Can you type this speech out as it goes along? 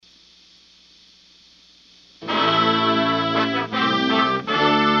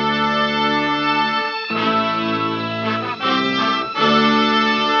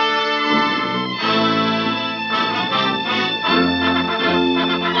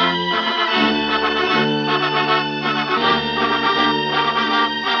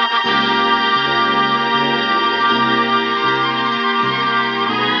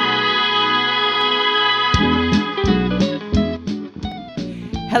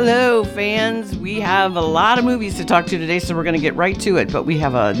Hello, fans. We have a lot of movies to talk to today, so we're going to get right to it. But we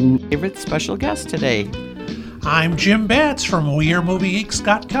have a favorite special guest today. I'm Jim Batts from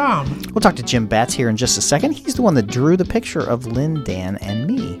WeAreMovieGeeks.com. We'll talk to Jim Batts here in just a second. He's the one that drew the picture of Lynn, Dan, and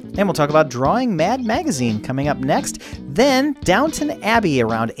me. And we'll talk about Drawing Mad Magazine coming up next. Then Downton Abbey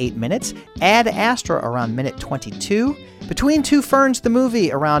around 8 minutes. Ad Astra around minute 22. Between Two Ferns, the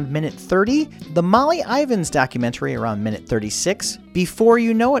movie, around minute 30. The Molly Ivins documentary around minute 36. Before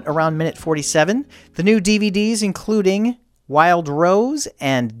You Know It around minute 47. The new DVDs including Wild Rose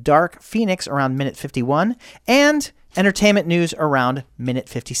and Dark Phoenix around minute 51, and entertainment news around minute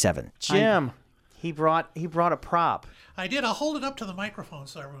 57. Jim, he brought a prop. I did. I'll hold it up to the microphone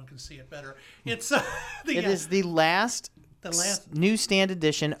so everyone can see it better. It's It is the last newsstand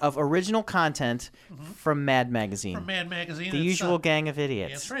edition of original content from Mad Magazine. From Mad Magazine. The usual gang of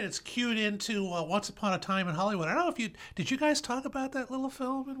idiots. That's right. It's cued into Once Upon a Time in Hollywood. I don't know if did you guys talk about that little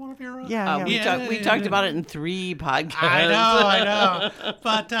film in one of your... We talked about it in 3 podcasts. I know.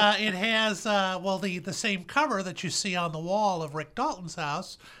 But it has, the same cover that you see on the wall of Rick Dalton's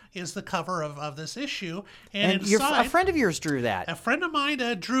house is the cover of this issue. And a friend of yours drew that. A friend of mine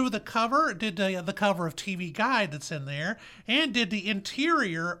drew the cover, did the cover of TV Guide that's in there, and did the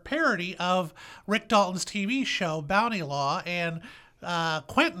interior parody of Rick Dalton's TV show, Bounty Law, and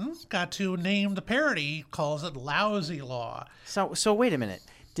Quentin got to name the parody. He calls it Lousy Law. So wait a minute.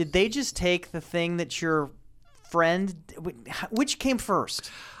 Did they just take the thing that your friend... Which came first?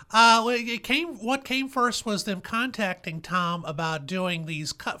 What came first was them contacting Tom about doing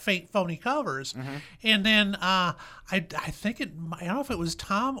these fake phony covers, and then I think I don't know if it was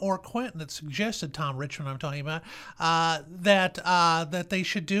Tom or Quentin that suggested, Tom Richmond I'm talking about, that they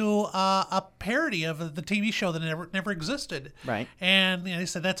should do a parody of the TV show that never existed. Right. And they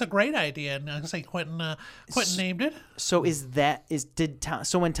said that's a great idea, and I say Quentin named it. So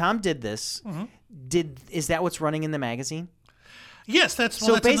when Tom did this, is that what's running in the magazine? Yes, that's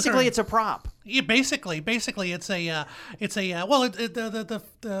basically it's a prop. Yeah, basically it's the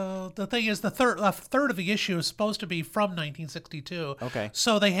thing is a third of the issue is supposed to be from 1962. Okay.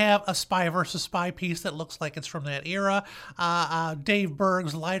 So they have a spy versus spy piece that looks like it's from that era. Dave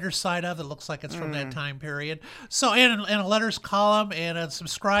Berg's lighter side of it looks like it's from that time period. So and a letters column and a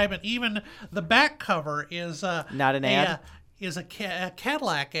subscribe, and even the back cover is not an ad. Is a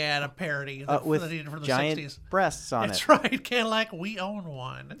Cadillac ad, a parody with from the giant 60s. Breasts on That's right, Cadillac. We own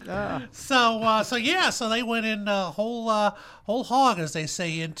one. So they went in whole hog, as they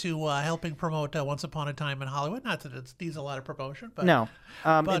say, into helping promote Once Upon a Time in Hollywood. Not that it needs a lot of promotion, but no.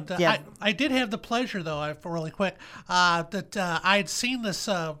 I did have the pleasure, though, really quick, that I had seen this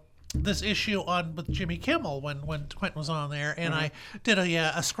issue with Jimmy Kimmel when Quentin was on there, and I did a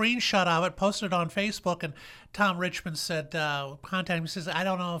screenshot of it, posted it on Facebook, and Tom Richmond said, contacted me, says, I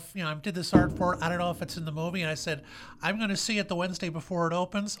don't know if, I did this art for it, I don't know if it's in the movie, and I said, I'm going to see it the Wednesday before it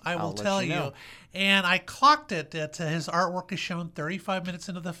opens, I will tell you. Know. And I clocked it that his artwork is shown 35 minutes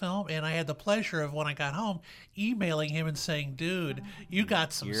into the film, and I had the pleasure of, when I got home, emailing him and saying, dude, you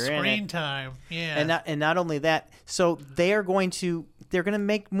got some screen time. Yeah. And not only that, so they're going to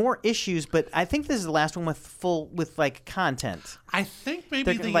make more issues, but I think this is the last one with content. I think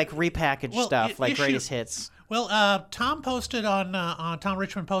maybe they're repackaged stuff, greatest hits. Well, Tom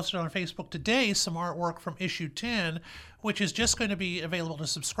Richmond posted on Facebook today some artwork from issue 10, which is just going to be available to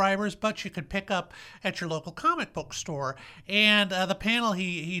subscribers, but you could pick up at your local comic book store. And the panel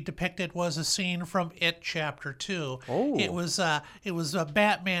he depicted was a scene from It Chapter 2. Oh. It was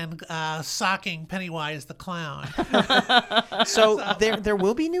Batman socking Pennywise the Clown. So there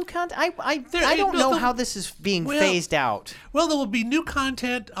will be new content? I don't know how this is being phased out. Well, there will be new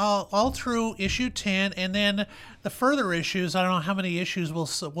content all through issue 10, and then the further issues, I don't know how many issues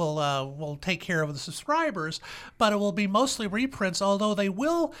will take care of the subscribers, but it will be mostly reprints, although they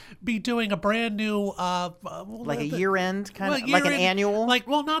will be doing a brand new... a year-end kind of? Like an annual?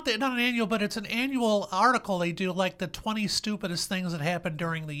 Not an annual, but it's an annual article they do, like the 20 stupidest things that happened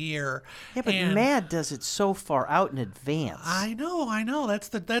during the year. Yeah, but Mad does it so far out in advance. I know. That's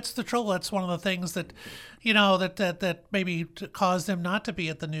the trouble. That's one of the things that... that maybe caused them not to be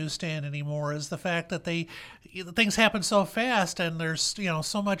at the newsstand anymore, is the fact that things happen so fast, and there's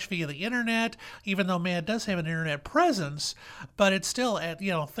so much via the internet. Even though Mad does have an internet presence, but it's still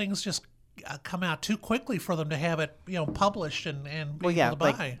things just come out too quickly for them to have it published and able to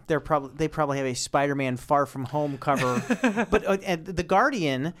buy. They probably have a Spider-Man Far From Home cover, but The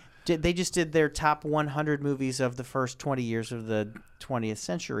Guardian They just did their top 100 movies of the first 20 years of the 20th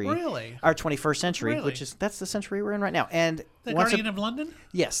century. Really? Our 21st century, Really? that's the century we're in right now. And The Guardian of London?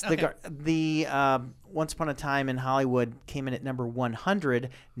 Yes, Okay. the Once Upon a Time in Hollywood came in at number 100,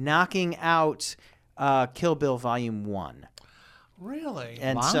 knocking out Kill Bill Volume 1. Really?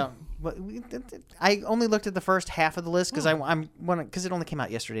 And Wow. so I only looked at the first half of the list because because it only came out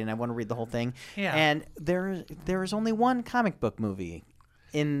yesterday and I want to read the whole thing. Yeah. And there is only one comic book movie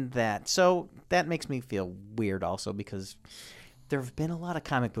in that, so that makes me feel weird also because there have been a lot of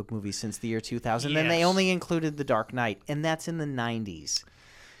comic book movies since the year 2000, and they Yes. only included The Dark Knight, and that's in the 90s.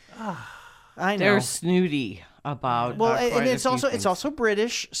 I know. They're snooty about. Well, quite and a it's few also things.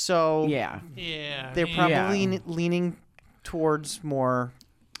 British, so Yeah. Yeah. they're yeah. probably leaning towards more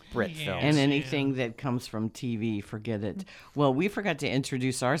Brit Yeah. films. And anything that comes from TV, forget it. Well, we forgot to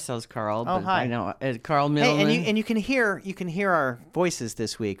introduce ourselves, Carl. Oh, but hi. I know Carl Middleman. Hey, and you can hear our voices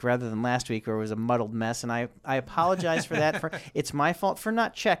this week rather than last week where it was a muddled mess, and I apologize for that. It's my fault for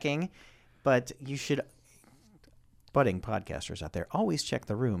not checking, but you should, budding podcasters out there, always check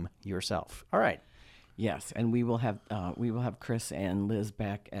the room yourself. All right. Yes, and we will have Chris and Liz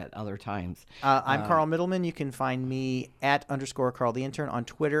back at other times. I'm Carl Middleman. You can find me at _Carl the Intern on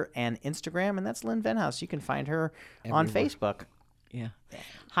Twitter and Instagram, and that's Lynn Venhouse. You can find her on Everywhere. Facebook. Yeah.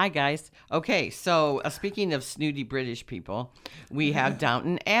 Hi, guys. Okay, so speaking of snooty British people, we have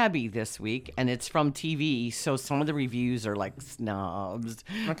Downton Abbey this week, and it's from TV, so some of the reviews are like snobs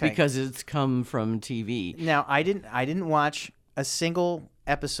because it's come from TV. Now, I didn't watch a single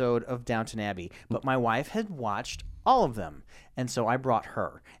episode of Downton Abbey, but my wife had watched all of them, and so I brought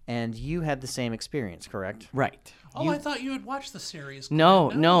her. And you had the same experience, correct? Right. Oh, I thought you had watched the series.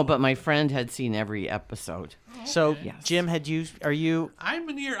 No, but my friend had seen every episode. So, Yes. Jim, are you? I'm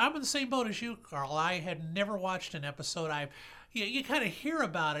in the same boat as you, Carl. I had never watched an episode. You kind of hear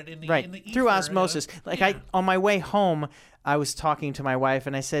about it in the Right, in the through ether, osmosis. On my way home, I was talking to my wife,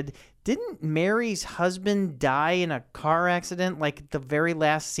 and I said, "Didn't Mary's husband die in a car accident, like the very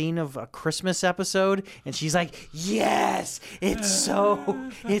last scene of a Christmas episode?" And she's like, "Yes, it's so."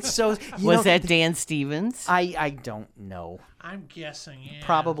 Was that Dan Stevens? I don't know. I'm guessing. Yeah.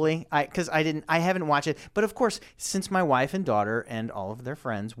 Probably, because I haven't watched it. But of course, since my wife and daughter and all of their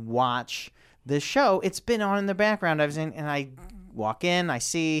friends watch this show, it's been on in the background. And I walk in, I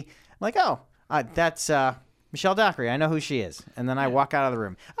see, I'm like, oh, that's Michelle Dockery. I know who she is. And then I walk out of the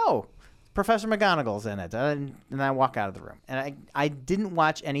room. Oh, Professor McGonagall's in it. And I walk out of the room. And I didn't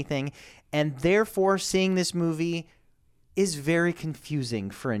watch anything, and therefore seeing this movie is very confusing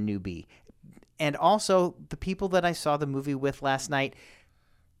for a newbie. And also, the people that I saw the movie with last night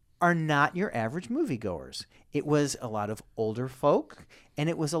are not your average moviegoers. It was a lot of older folk, and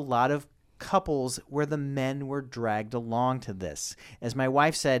it was a lot of couples where the men were dragged along to this. As my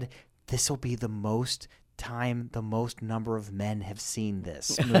wife said, this will be the most number of men have seen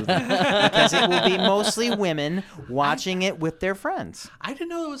this movie because it will be mostly women watching it with their friends. I didn't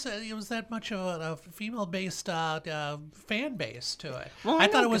know it was that much of a female-based fan base to it. Well, I I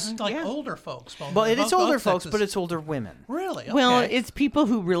thought know, it was like yeah. older folks. Well, it is both older folks, sexes. but it's older women. Really okay. Well, it's people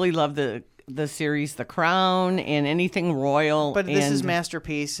who really love the series The Crown and anything royal. But this is and-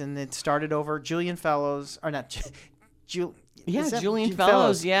 Masterpiece, and it started over Julian Fellows, or not Yeah, is that Julian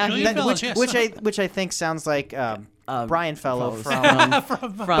Fellows. Yeah, Julian he- Fellows, yes. which I think sounds like Brian Fellow Fellows.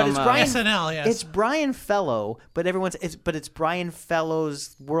 from from it's Brian- SNL, yes. It's Brian Fellow, but it's Brian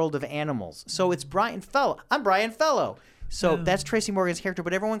Fellow's World of Animals. So it's Brian Fellow. I'm Brian Fellow. So that's Tracy Morgan's character,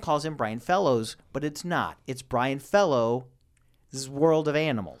 but everyone calls him Brian Fellows, but it's not. It's Brian Fellow's World of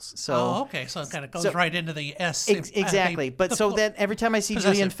Animals. So Oh, okay. So it kind of goes right into the S. exactly. But so then every time I see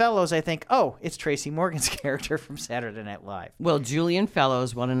possessive. Julian Fellows, I think, oh, it's Tracy Morgan's character from Saturday Night Live. Well, Julian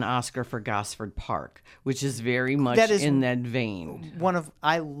Fellows won an Oscar for Gosford Park, which is very much in that vein.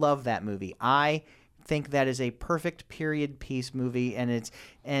 I love that movie. I think that is a perfect period piece movie, and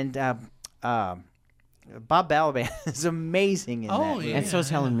Bob Balaban is amazing in that movie. yeah. And so is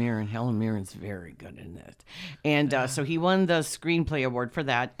Helen Mirren. Helen Mirren's very good in it. And so he won the Screenplay Award for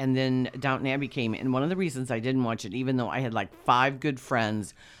that. And then Downton Abbey came. And one of the reasons I didn't watch it, even though I had like 5 good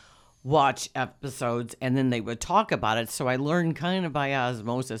friends watch episodes and then they would talk about it, so I learned kind of by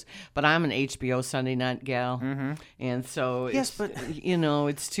osmosis. But I'm an HBO Sunday night gal, and so Yes, it's,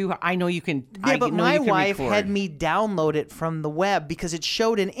 it's too. I know you can. Yeah, I but know my you can wife record. had me download it from the web because it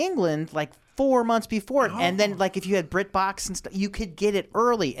showed in England like 4 months before, and then like if you had BritBox and stuff, you could get it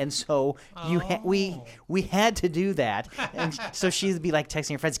early, and so we had to do that, and so she'd be like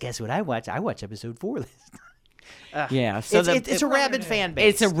texting her friends, "Guess what I watched? I watched episode 4 last night." Yeah, so it's a rabid fan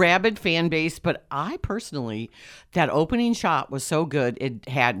base. It's a rabid fan base, but I personally, that opening shot was so good, it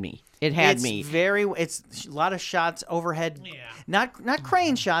had me. It had me. It's a lot of shots overhead. Yeah. Not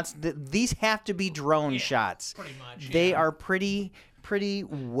crane shots. These have to be drone shots. pretty much, They yeah. are pretty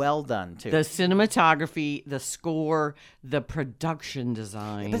well done too. The cinematography, the score, the production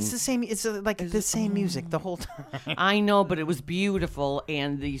design. But it's the same. It's like the same music the whole time. I know, but it was beautiful,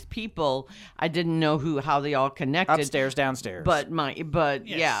 and these people, I didn't know how they all connected. Upstairs, downstairs. But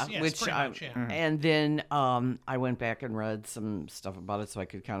Yes, which pretty I, much, yeah. and then I went back and read some stuff about it so I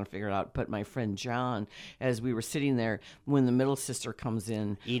could kind of figure it out. But my friend John, as we were sitting there, when the middle sister comes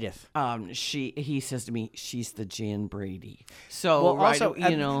in, Edith. he says to me, "She's the Jan Brady." So Well, also,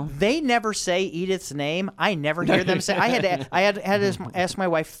 they never say Edith's name. I never hear them say. I had to ask my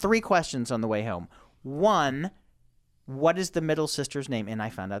wife 3 questions on the way home. 1, what is the middle sister's name? And I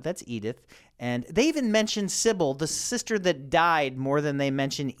found out that's Edith. And they even mention Sybil, the sister that died, more than they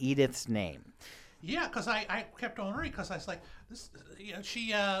mention Edith's name. Yeah, because I kept on reading because I was like, this, you know,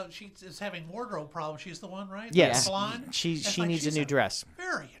 she is having wardrobe problems. She's the one, right? Yes, The blonde. she It's needs a she's new dress.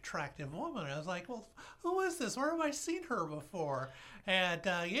 Very attractive woman. I was like, well, who is this? Where have I seen her before? And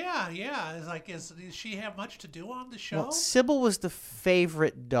yeah, it's like, does she have much to do on the show? Well, Sybil was the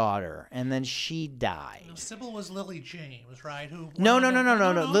favorite daughter, and then she died. Sybil was Lily James, right? Who? No.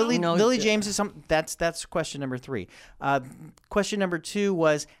 Lily No. James is some. That's question number 3. Question number 2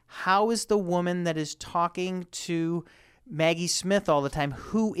 was, how is the woman that is talking to Maggie Smith all the time?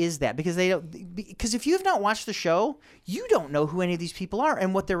 Who is that? Because if you have not watched the show, you don't know who any of these people are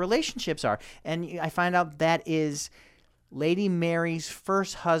and what their relationships are. And I find out that is Lady Mary's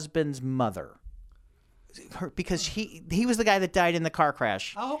first husband's mother. Because he was the guy that died in the car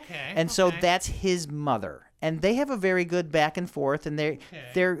crash. Oh, okay. And so that's his mother. And they have a very good back and forth, and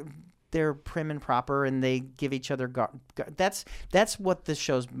they're prim and proper, and they give each other that's what this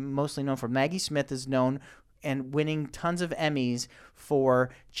show's mostly known for. Maggie Smith is known and winning tons of Emmys for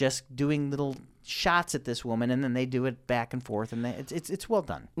just doing little shots at this woman, and then they do it back and forth, and it's well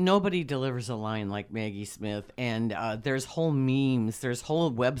done. Nobody delivers a line like Maggie Smith, and there's whole memes, there's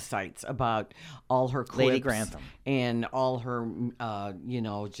whole websites about all her clips. Lady Grantham. And all her,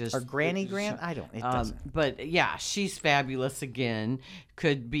 just... Or Granny Grant? I don't. It doesn't. But yeah, she's fabulous again.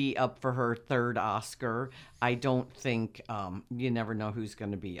 Could be up for her 3rd Oscar. I don't think, you never know who's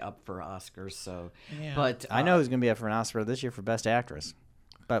going to be up for Oscars. So, Yeah. but I know who's going to be up for an Oscar this year for Best Actress,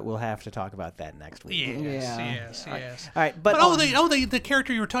 but we'll have to talk about that next week. Yes. All right, but the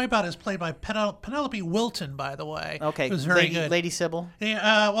character you were talking about is played by Penelope Wilton, by the way. okay, Who's very Lady, good. Lady Sybil.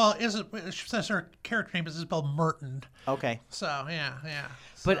 Yeah, well, she says her character name is Isabel Merton. Okay, So yeah.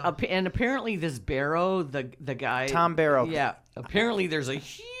 But and apparently this Barrow, the guy, Tom Barrow. Yeah, apparently there's a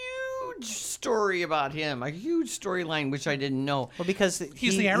huge story about him, a huge storyline which I didn't know. well, because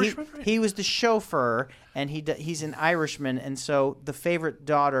He's the Irishman, right? He was the chauffeur, and he's an Irishman, and so the favorite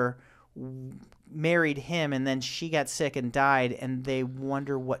daughter married him, and then she got sick and died, and they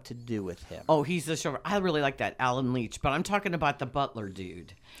wonder what to do with him. Oh, he's the chauffeur. I really like that, Alan Leach. But I'm talking about the butler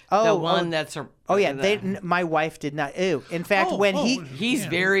dude. Oh, the one oh. that's a. Oh yeah, my wife did not. Ew. In fact, He's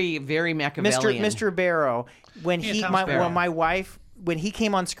very, very Machiavellian. Mr. Barrow, when Barrow. my wife when he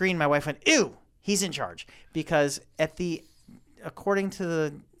came on screen, my wife went, "Ew, he's in charge," because according to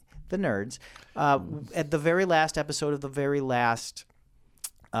the nerds, at the very last episode of the very last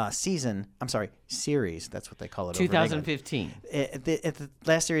series, that's what they call it. 2015. At the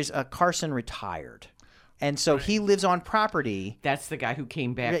last series, Carson retired. And so he lives on property. That's the guy who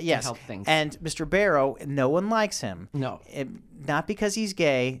came back Yes. to help things. And Mr. Barrow, no one likes him. No. Not because he's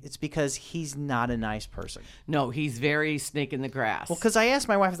gay. It's because he's not a nice person. No, he's very snake in the grass. Well, because I asked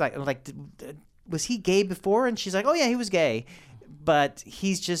my wife, was he gay before? And she's like, oh, yeah, he was gay. But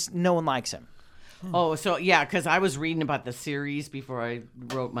he's just, no one likes him. Oh, so yeah, because I was reading about the series before I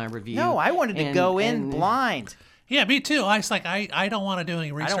wrote my review. No, I wanted to go in blind. Yeah, me too. I was like, I don't want to do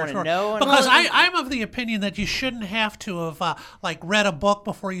any research. wanna know because I'm of the opinion that you shouldn't have to have read a book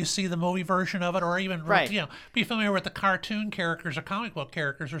before you see the movie version of it, or even be familiar with the cartoon characters or comic book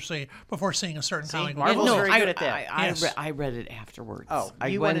characters, before seeing a certain comic book. Marvel's no, very good at that. I read it afterwards. Oh,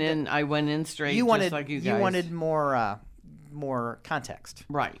 I went in straight. Just like you guys. You wanted more context.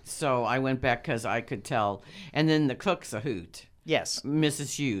 Right. So I went back because I could tell, and then the cook's a hoot. Yes.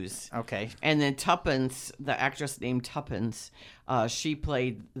 Mrs. Hughes. Okay. And then Tuppence, the actress named Tuppence, she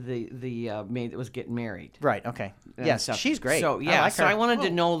played the maid that was getting married. Right. Okay. And Yes, stuff. she's great. So I like her. I wanted to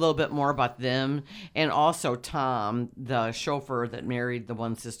know a little bit more about them, and also Tom, the chauffeur that married the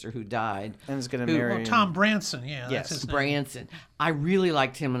one sister who died, And is going to who- marry. Well, Tom Branson, yeah, Yes. that's his name. Branson. I really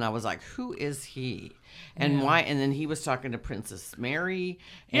liked him, and I was like, "Who is he?" And why? And then he was talking to Princess Mary.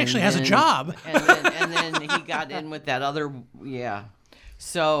 He actually has a job. and then he got in with that other, yeah.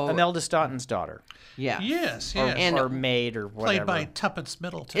 So Imelda Staunton's daughter, yeah, Yes, or, yes. And- or maid, or whatever. Played by Tuppence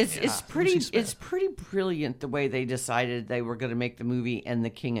Middleton. It's yeah. it's pretty Lucy Smith. it's pretty brilliant the way they decided they were going to make the movie, and the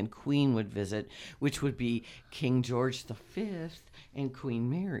king and queen would visit, which would be King George V and Queen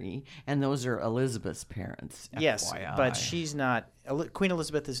Mary, and those are Elizabeth's parents. Yes, FYI. but she's not. Queen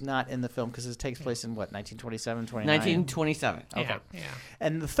Elizabeth is not in the film because it takes place in what, 1927, 29? 1927. Yeah, yeah.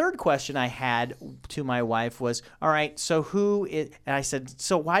 And the third question I had to my wife was, all right, so who is, and I said,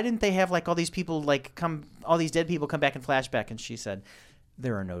 so why didn't they have like all these people all these dead people come back in flashback? And she said,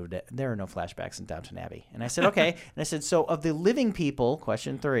 there are no flashbacks in Downton Abbey. And I said, okay. And I said, so of the living people,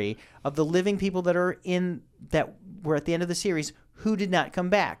 question 3, of the living people that were at the end of the series, who did not come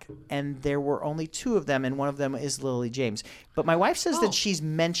back? And there were only 2 of them, and one of them is Lily James. But my wife says that she's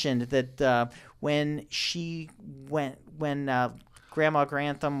mentioned that when Grandma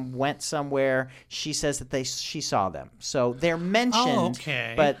Grantham went somewhere, she says that she saw them. So they're mentioned, Oh,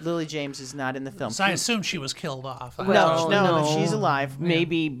 okay. but Lily James is not in the film. So I assume she was killed off. No, she's alive.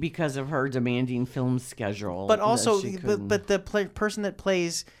 Maybe because of her demanding film schedule. But that also, she couldn't- but the person that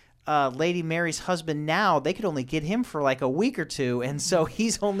plays Lady Mary's husband now, they could only get him for like a week or 2, and so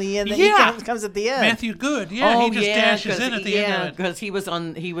he's only in. Yeah. He comes at the end. Matthew Good. Yeah, he just dashes in at the end of it. because he was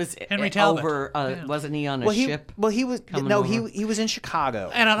Henry Talbot. over. Yeah. Wasn't he on a ship? He was coming no, over? he was in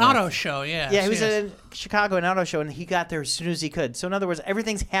Chicago. And an auto show, yes. Yeah, he was yes. in Chicago, an auto show, and he got there as soon as he could. So in other words,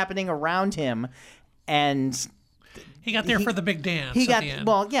 everything's happening around him, and He got there for the big dance he at got the end.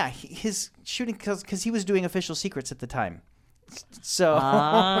 well, yeah, his shooting because he was doing Official Secrets at the time. So,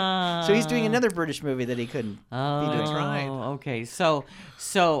 so he's doing another British movie that he couldn't be doing. That's right. Okay, so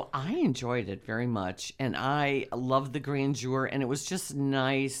I enjoyed it very much, and I loved the grandeur, and it was just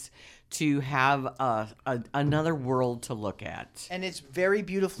nice to have another world to look at. And it's very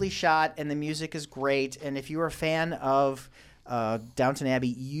beautifully shot, and the music is great. And if you're a fan of Downton Abbey,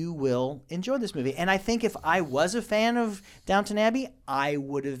 you will enjoy this movie. And I think if I was a fan of Downton Abbey, I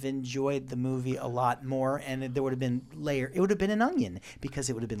would have enjoyed the movie a lot more. And there would have been it would have been an onion, because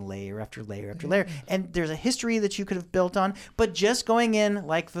it would have been layer after layer after layer. And there's a history that you could have built on. But just going in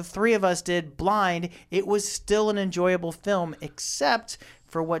like the 3 of us did, blind, it was still an enjoyable film, except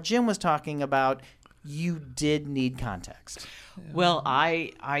for what Jim was talking about. You did need context. Well,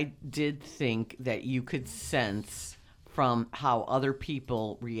 I did think that you could sense from how other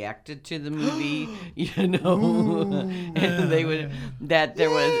people reacted to the movie, and they would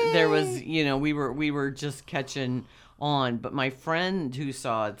there was we were just catching on. But my friend who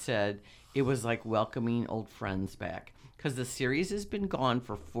saw it said it was like welcoming old friends back, because the series has been gone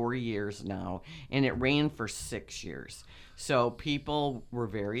for 4 years now, and it ran for 6 years. So people were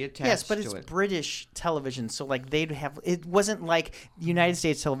very attached Yes, but to it's it. British television, so like they'd have. It wasn't like United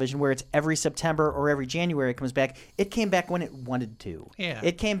States television where it's every September or every January it comes back. It came back when it wanted to. Yeah.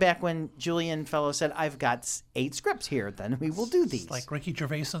 It came back when Julian Fellows said, "I've got 8 scripts here. Then we will do these." Like Ricky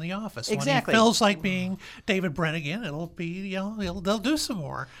Gervais in The Office. Exactly. When he feels like being David Brannigan, it'll be, they'll do some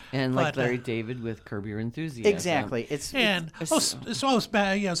more. And like But, Larry David with Curb Your Enthusiasm. exactly. It's And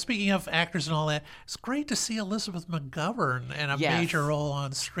speaking of actors and all that, it's great to see Elizabeth McGovern in a Yes. major role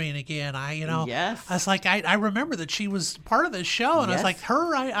on screen again. Yes. I was like, I remember that she was part of this show, and I was Yes. like,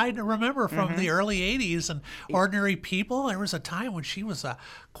 her, I remember from the early '80s and Ordinary People. There was a time when she was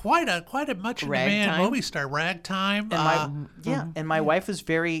quite a much in demand Ragtime. movie star. Ragtime. and my wife was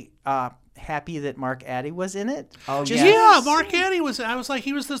very happy that Mark Addy was in it. Oh, Just- yes. yeah, Mark Addy was. I was like,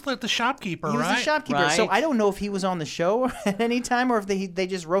 he was the shopkeeper, He was right? the shopkeeper, so Right. I don't know if he was on the show at any time or if they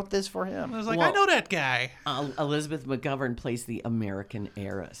just wrote this for him. I was like, Well, I know that guy. Elizabeth McGovern plays the American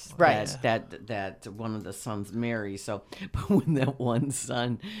heiress. Right. That one of the sons marries. So, but when that one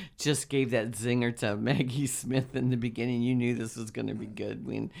son just gave that zinger to Maggie Smith in the beginning, you knew this was going to be good.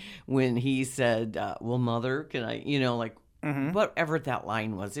 When he said, "Well, Mother, can I?" Whatever that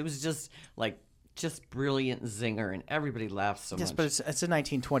line was, it was just brilliant zinger, and everybody laughed so Yes, much. but it's a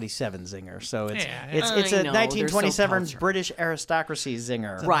 1927 zinger, so it's Yeah, it's I it's a know, they're so 1927 cultured. British aristocracy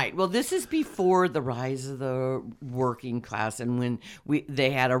zinger. Right. Well, this is before the rise of the working class, and when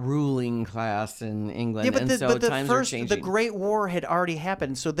they had a ruling class in England, Yeah, but and the so but the times first are the changing. Great War had already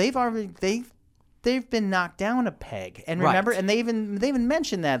happened, so they've they've been knocked down a peg. And Right. remember, and they even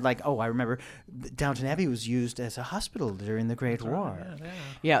mentioned that, like, oh, I remember Downton Abbey was used as a hospital during the Great War.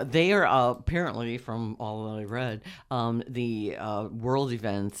 Yeah, they are apparently, from all that I read, the world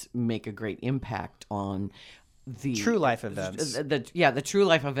events make a great impact on the True life events. The true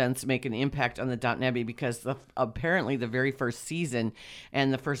life events make an impact on the Downton Abbey because apparently the very first season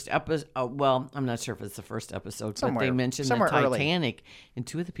and the first episode. Well, I'm not sure if it's the first episode, but they mentioned the early. Titanic, and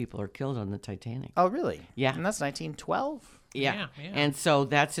 2 of the people are killed on the Titanic. Oh, really? Yeah. And that's 1912? Yeah. Yeah. And so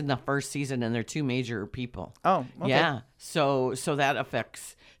that's in the first season, and they're 2 major people. Oh, okay. Yeah, so that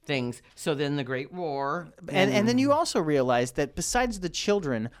affects things. So then the Great War, And then you also realize that besides the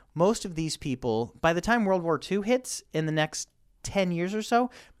children, most of these people, by the time World War II hits in the next 10 years or so,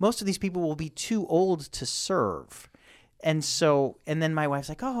 most of these people will be too old to serve. And then my wife's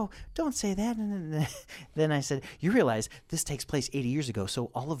like, oh, don't say that. And then I said, you realize this takes place 80 years ago, so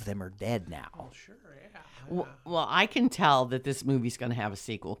all of them are dead now. Sure, yeah. well, I can tell that this movie's going to have a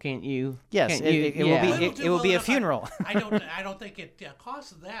sequel, can't you? Yes, Can't it you? will Yeah. be. It will be a funeral. I don't think it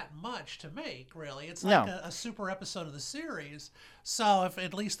costs that much to make. Really, it's No. like a super episode of the series. So if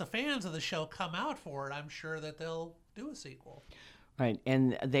at least the fans of the show come out for it, I'm sure that they'll do a sequel. Right,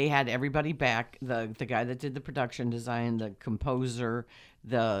 and they had everybody back. The guy that did the production design, the composer,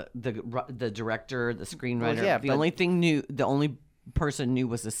 the director, the screenwriter. yeah, the but- only person new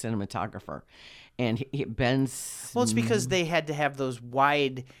was the cinematographer, and Ben's. Well, it's because they had to have those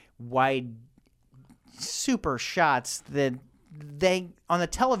wide, super shots that they on the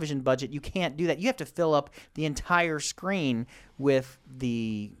television budget you can't do that. You have to fill up the entire screen with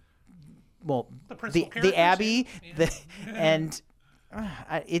the principal characters, Abbey, yeah. and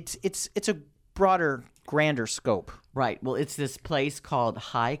it's a broader, grander scope. Right. Well, it's this place called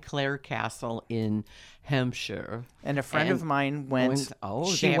Highclere Castle in Hampshire. And a friend of mine went.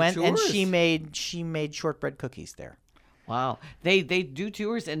 Oh, she they have went and tours? she made shortbread cookies there. Wow. They do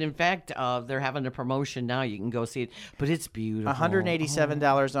tours, and in fact, they're having a promotion now. You can go see it, but it's beautiful.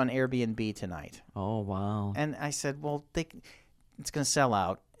 $187 on Airbnb tonight. Oh, wow. And I said, well, it's going to sell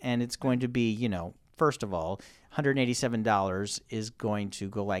out, and it's going to be, first of all, $187 is going to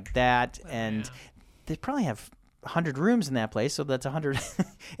go like that, and they probably have 100 rooms in that place, so that's 100.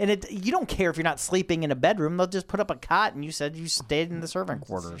 And you don't care if you're not sleeping in a bedroom; they'll just put up a cot, and you said you stayed in the servant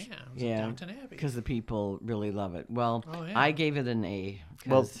quarters. Yeah, it was Yeah, Downton Abbey. because the people really love it. Well, Oh, yeah. I gave it an A.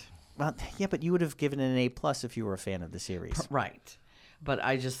 Well, 'cause- yeah, but you would have given it an A+ if you were a fan of the series. right. But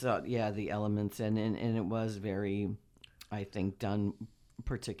I just thought, the elements and it was very, I think, done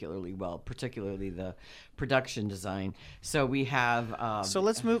particularly well, particularly the production design. So we have. So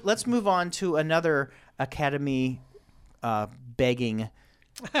let's move on to another Academy begging.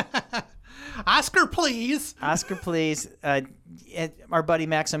 Oscar, please. Oscar, please. Our buddy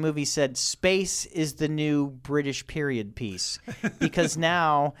Max on Movie said space is the new British period piece because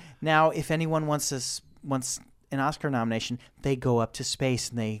now if anyone wants an Oscar nomination, they go up to space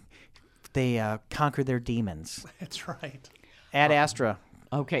and they conquer their demons. That's right. Ad Astra.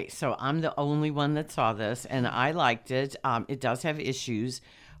 Okay, so I'm the only one that saw this, and I liked it. It does have issues,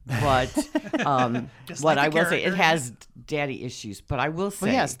 but Just what like I the will say, it character. has daddy issues. But I will say,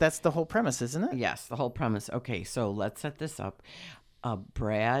 Well, yes, that's the whole premise, isn't it? yes, the whole premise. Okay, so let's set this up.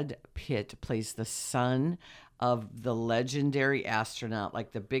 Brad Pitt plays the son of the legendary astronaut,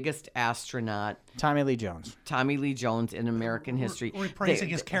 like the biggest astronaut, Tommy Lee Jones. Tommy Lee Jones in American history. Reprising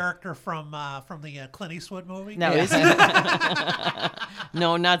his character from the Clint Eastwood movie. Now,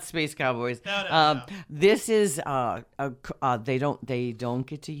 No, not Space Cowboys. No. This is they don't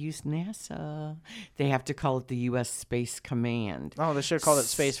get to use NASA. They have to call it the U.S. Space Command. oh, they should have called it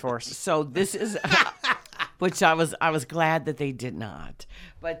Space Force. So this is, which I was glad that they did not.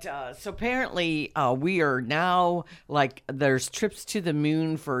 But so apparently we are now like there's trips to the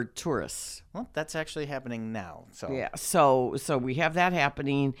moon for tourists. Well, that's actually happening now. So Yeah, so we have that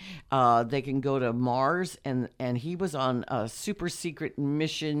happening. They can go to Mars, and he was on a super secret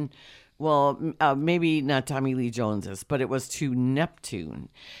mission. Well, maybe not Tommy Lee Jones's, but it was to Neptune.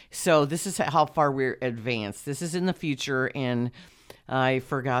 So this is how far we're advanced. This is in the future, and I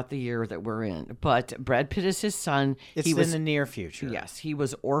forgot the year that we're in. But Brad Pitt is his son. it's He in was the near future. yes, he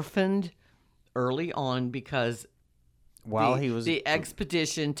was orphaned early on because While the, he was the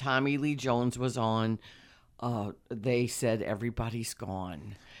expedition Tommy Lee Jones was on, they said everybody's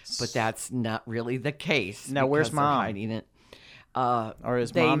gone, but that's not really the case. Now, where's because they're Mom? hiding it. or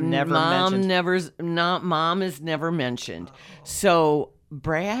is mom never mentioned? Mom is never mentioned. So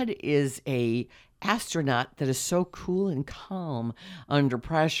Brad is a astronaut that is so cool and calm under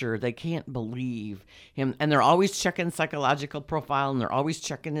pressure. They can't believe him. And they're always checking psychological profile, and they're always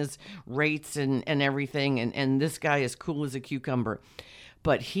checking his rates and everything. And this guy is cool as a cucumber.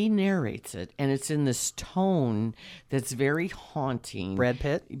 But he narrates it, and it's in this tone that's very haunting. Brad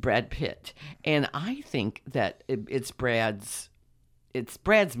Pitt? Brad Pitt. And I think that it's Brad's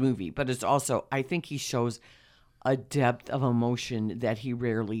movie, but it's also, I think he shows a depth of emotion that he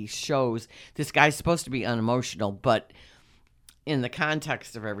rarely shows. This guy's supposed to be unemotional, but in the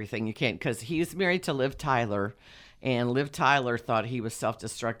context of everything, you can't, because he was married to Liv Tyler, and Liv Tyler thought he was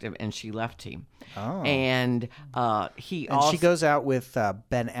self-destructive, and she left him. Oh. And she goes out with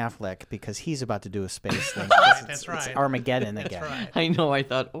Ben Affleck because he's about to do a space thing. That's It's right. Armageddon again. That's right. I know, I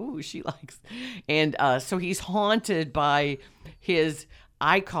thought, oh, she likes. And so he's haunted by his,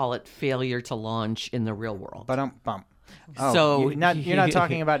 I call it, failure to launch in the real world. Bump. Oh, So- you're not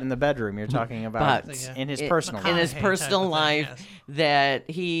talking about in the bedroom. You're talking about But- in his personal in life. his McConaughey personal type of thing, life, yes. that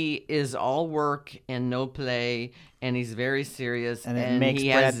he is all work and no play, and he's very serious, And it makes he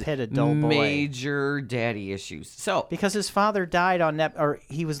Brad has Pitt a dull boy. major daddy issues. So Because his father died on or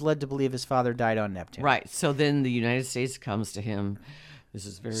he was led to believe his father died on Neptune. right, so then the United States comes to him. This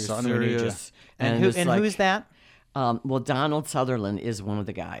is very Son, we need you. serious, And it's like, who's that? Well, Donald Sutherland is one of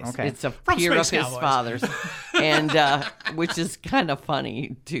the guys. Okay. It's a From peer of Space his Cowboys. father's, and which is kind of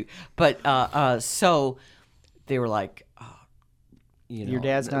funny too. But so they were like, Your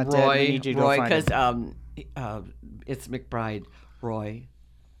dad's not dead, Roy, we need you to go Roy, find because it's McBride. Roy,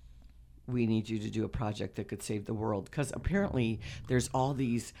 we need you to do a project that could save the world, because apparently there's all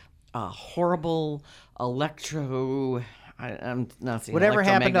these horrible I'm not saying Whatever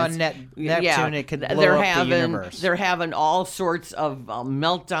happened on electromagnets. Neptune, it could blow up the universe. They're having all sorts of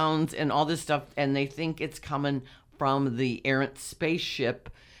meltdowns and all this stuff, and they think it's coming from the errant spaceship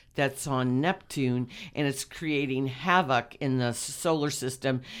that's on Neptune, and it's creating havoc in the solar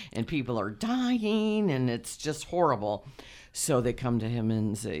system, and people are dying, and it's just horrible. So they come to him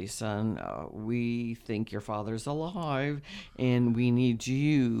and say, son, we think your father's alive, and we need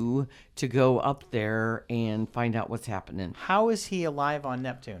you to go up there and find out what's happening. How is he alive on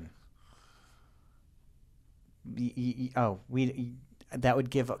Neptune? That would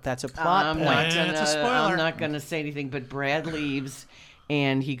give that's a plot point. It's a spoiler. I'm not gonna say anything, but Brad leaves,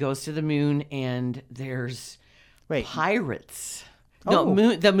 and he goes to the moon, and there's pirates. No,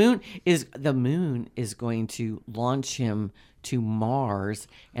 Oh. the moon is going to launch him to Mars,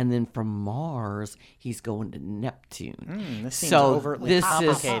 and then from Mars he's going to Neptune. This seems overtly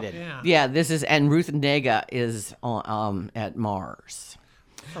complicated. Yeah, this is, and Ruth Negga is at Mars.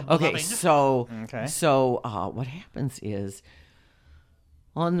 Okay, Loving. so what happens is,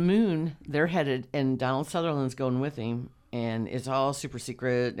 on the moon they're headed, and Donald Sutherland's going with him, and it's all super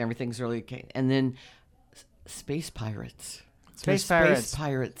secret, and everything's really okay. And then space pirates. Space There's pirates. Space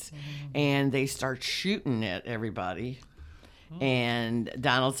pirates, and they start shooting at everybody. And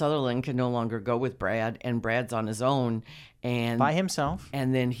Donald Sutherland can no longer go with Brad, and Brad's on his own, and By himself.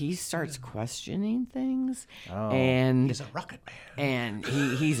 and then he starts questioning things, Oh. and He's a rocket man. and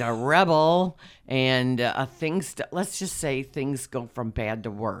he's a rebel, and let's just say things go from bad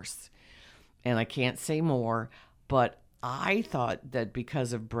to worse. And I can't say more, but I thought that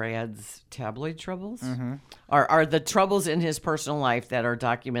because of Brad's tabloid troubles, are the troubles in his personal life that are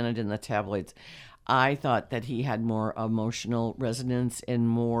documented in the tabloids, I thought that he had more emotional resonance and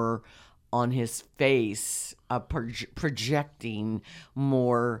more on his face, projecting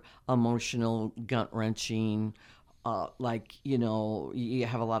more emotional, gut-wrenching, you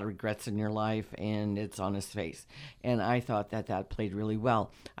have a lot of regrets in your life, and it's on his face. And I thought that played really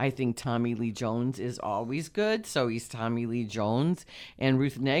well. I think Tommy Lee Jones is always good, so he's Tommy Lee Jones, and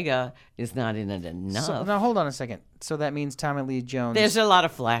Ruth Negga is not in it enough. So, now hold on a second. So that means Tommy Lee Jones. There's a lot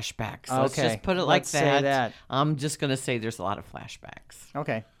of flashbacks. Let's Okay, just put it let's like say that. I'm just going to say there's a lot of flashbacks.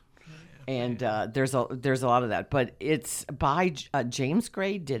 Okay. And there's a lot of that, but it's by James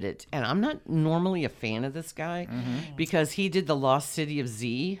Gray did it, and I'm not normally a fan of this guy because he did the Lost City of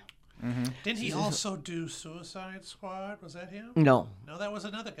Z. Didn't he also do Suicide Squad? Was that him? No, that was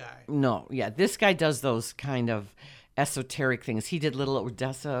another guy. no, yeah, this guy does those kind of esoteric things. He did Little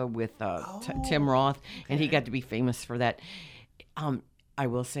Odessa with Tim Roth, and he got to be famous for that. I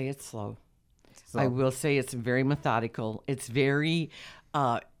will say it's slow. I will say it's very methodical. It's very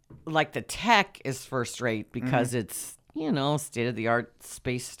like the tech is first rate because it's state of the art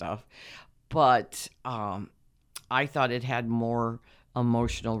space stuff, but I thought it had more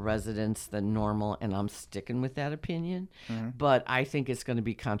emotional resonance than normal, and I'm sticking with that opinion. But I think it's going to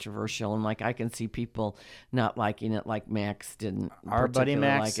be controversial, and like I can see people not liking it, like Max didn't. Our buddy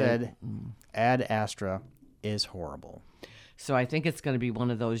particularly Max like said, it. Ad Astra is horrible. So I think it's going to be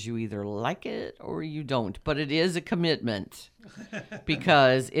one of those you either like it or you don't. But it is a commitment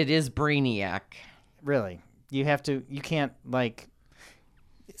because it is Brainiac. Really. You can't, like,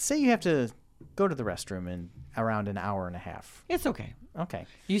 say you have to go to the restroom in around an hour and a half. It's okay. Okay.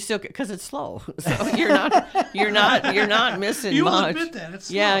 You still, because it's slow, so you're not missing You will much. admit that,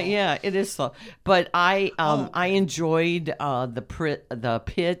 it's Yeah, slow. yeah, it is slow. But I enjoyed the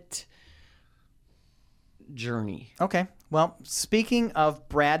pit journey. Okay. Well, speaking of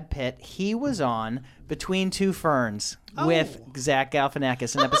Brad Pitt, he was on Between Two Ferns with Zach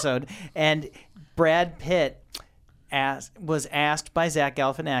Galifianakis in episode, and Brad Pitt was asked by Zach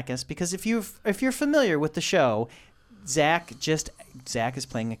Galifianakis, because if you're familiar with the show, Zach is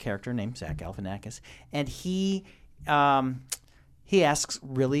playing a character named Zach Galifianakis, and he asks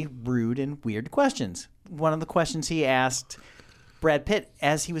really rude and weird questions. One of the questions he asked Brad Pitt,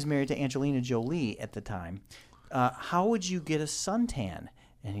 as he was married to Angelina Jolie at the time, how would you get a suntan?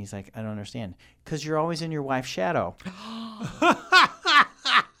 And he's like, I don't understand. Because you're always in your wife's shadow.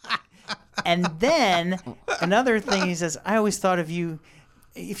 And then another thing he says, I always thought of you,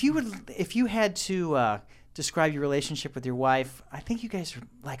 if you had to describe your relationship with your wife, I think you guys are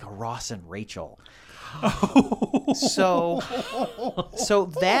like a Ross and Rachel. So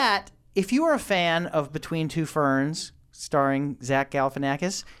that, if you are a fan of Between Two Ferns, starring Zach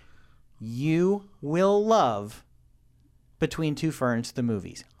Galifianakis, you will love Between Two Ferns, the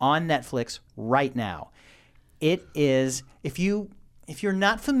movies, on Netflix right now. It is, if you're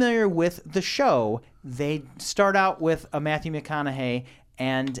not familiar with the show, they start out with a Matthew McConaughey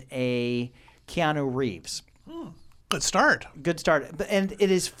and a Keanu Reeves. Good start. Good start. And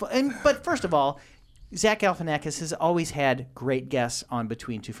it is, but first of all, Zach Galifianakis has always had great guests on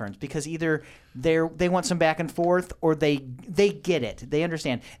Between Two Ferns, because either they want some back and forth, or they get it, they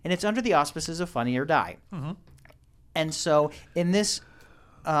understand, and it's under the auspices of Funny or Die. Mm-hmm. And so in this,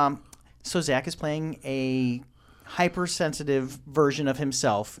 so Zach is playing a hypersensitive version of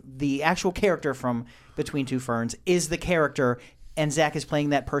himself. The actual character from Between Two Ferns is the character, and Zach is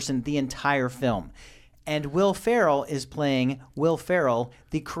playing that person the entire film. And Will Ferrell is playing Will Ferrell,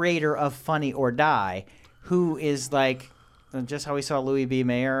 the creator of Funny or Die, who is like just how we saw Louis B.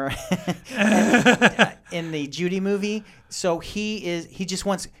 Mayer in the Judy movie. So Will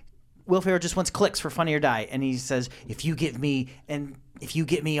Ferrell just wants clicks for Funny or Die, and he says, if you get me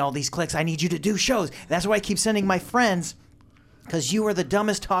all these clicks, I need you to do shows. That's why I keep sending my friends, because you are the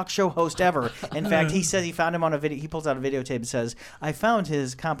dumbest talk show host ever. In fact, he says he found him on a video. He pulls out a videotape and says, I found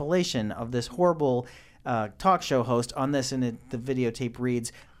his compilation of this horrible talk show host on this, and the videotape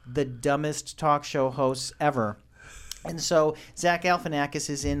reads, the dumbest talk show hosts ever. And so Zach Galifianakis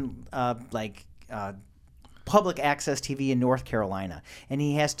is in public access TV in North Carolina, and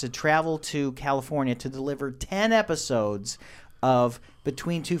he has to travel to California to deliver 10 episodes of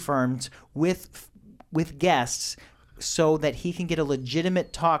Between Two Ferns with guests, so that he can get a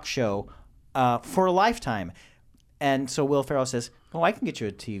legitimate talk show for a Lifetime. And so Will Ferrell says, well, I can get you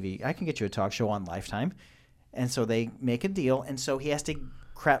a talk show on Lifetime. And so they make a deal, and so he has to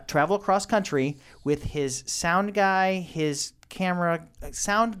travel across country with his sound guy, his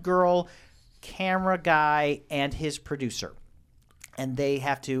sound girl, camera guy, and his producer. And they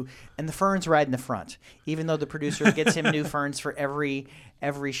have to, and the ferns ride in the front, even though the producer gets him new ferns for every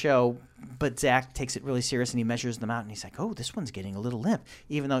show. But Zach takes it really serious, and he measures them out, and he's like, oh, this one's getting a little limp,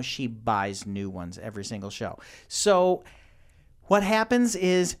 even though she buys new ones every single show. So what happens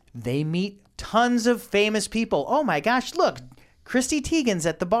is they meet tons of famous people. Oh my gosh, look, Chrissy Teigen's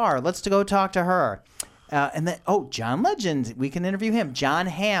at the bar. Let's go talk to her. And then, John Legend, we can interview him. John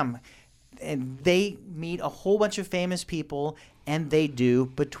Hamm. And they meet a whole bunch of famous people, and they do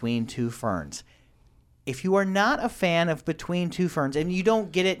Between Two Ferns. If you are not a fan of Between Two Ferns, and you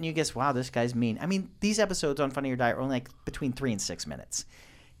don't get it, and you guess, wow, this guy's mean. I mean, these episodes on Funny or Die are only like between 3 and 6 minutes.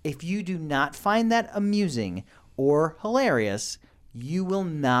 If you do not find that amusing or hilarious, you will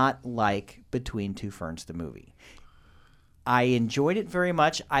not like Between Two Ferns, the movie. I enjoyed it very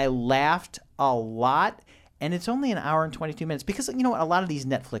much. I laughed a lot. And it's only an hour and 22 minutes, because, you know, a lot of these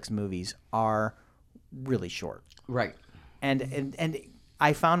Netflix movies are really short. Right. And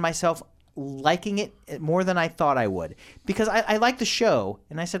I found myself liking it more than I thought I would, because I like the show,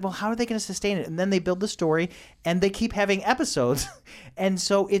 and I said, well, how are they going to sustain it? And then they build the story, and they keep having episodes. And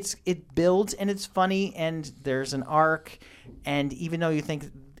so it builds, and it's funny, and there's an arc. And even though you think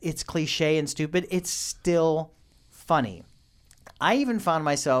it's cliche and stupid, it's still funny. I even found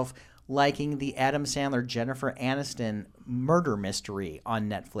myself liking the Adam Sandler Jennifer Aniston murder mystery on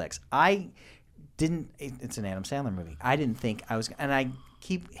Netflix. It's an Adam Sandler movie. I didn't think I was, and I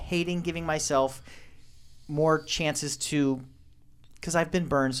keep hating giving myself more chances to, because I've been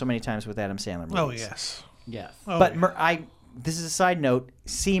burned so many times with Adam Sandler movies. Oh, yes. Yes. Oh, But yeah. this is a side note.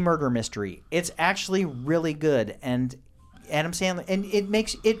 See Murder Mystery. It's actually really good, and Adam Sandler, and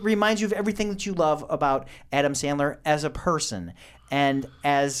it reminds you of everything that you love about Adam Sandler as a person, and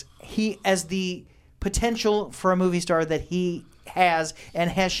as the potential for a movie star that he has and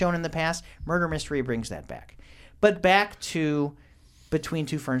has shown in the past. Murder Mystery brings that back. But back to Between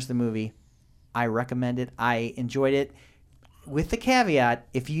Two Ferns, the movie. I recommend it. I enjoyed it. With the caveat,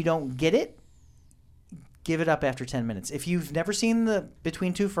 if you don't get it, give it up after 10 minutes. If you've never seen the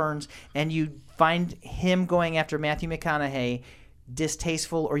Between Two Ferns and you find him going after Matthew McConaughey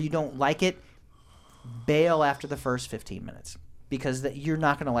distasteful or you don't like it, bail after the first 15 minutes because you're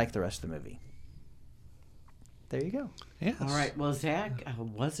not going to like the rest of the movie. There you go. Yes. All right. Well, Zach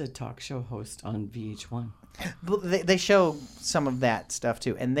was a talk show host on VH1. They show some of that stuff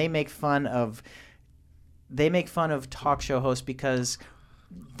too, and they make fun of talk show hosts because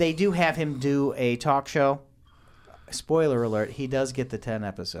they do have him do a talk show. Spoiler alert: he does get the 10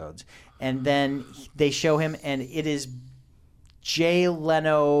 episodes, and then they show him, and it is Jay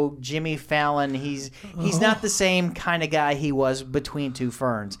Leno, Jimmy Fallon. He's not the same kind of guy he was Between Two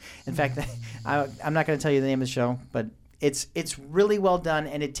Ferns. In fact, I'm not going to tell you the name of the show, but it's really well done,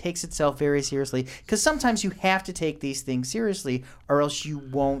 and it takes itself very seriously. Because sometimes you have to take these things seriously, or else you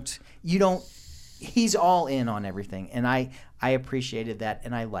won't. You don't. He's all in on everything, and I appreciated that,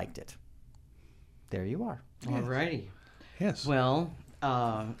 and I liked it. There you are. All righty. Yes. Well,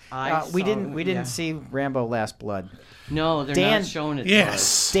 we didn't see Rambo: Last Blood. No, they're Dan- not showing it.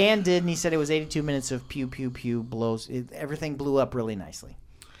 Yes. Dan did, and he said it was 82 minutes of pew pew pew blows. Everything blew up really nicely.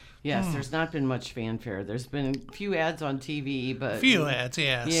 Yes, there's not been much fanfare. There's been a few ads on TV, but Few ads,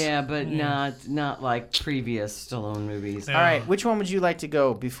 yes. Yeah, but not like previous Stallone movies. Yeah. All right, which one would you like to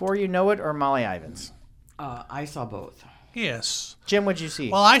go? Before You Know It or Molly Ivins? I saw both. Yes. Jim, what'd you see?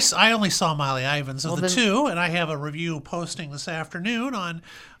 Well, I only saw Molly Ivins of the then- two, and I have a review posting this afternoon on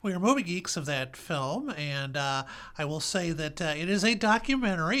We Are Movie Geeks of that film. And I will say that it is a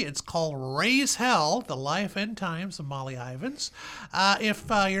documentary. It's called Raise Hell, The Life and Times of Molly Ivins. If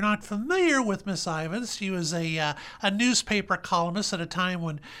you're not familiar with Miss Ivins, she was a newspaper columnist at a time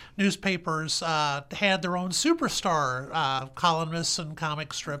when newspapers had their own superstar columnists and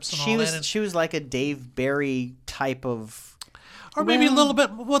comic strips and all that. And she was like a Dave Barry type of. or maybe a little bit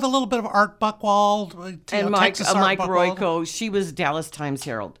of Art Buchwald, And Texas Art Mike Buchwald. Royko, she was Dallas Times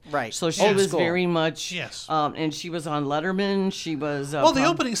Herald. Right. So she Old was school. very much, Yes. and she was on Letterman. She was. Well, the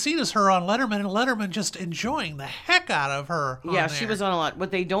opening scene is her on Letterman, and Letterman just enjoying the heck out of her. Yeah, she was on a lot.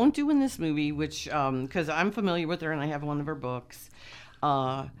 What they don't do in this movie, which, because I'm familiar with her and I have one of her books,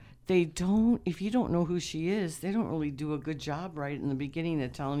 they don't, if you don't know who she is, they don't really do a good job right in the beginning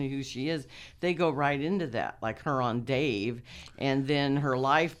of telling you who she is. They go right into that, like her on Dave and then her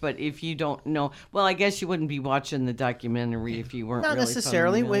life. But if you don't know, well, I guess you wouldn't be watching the documentary if you weren't Not really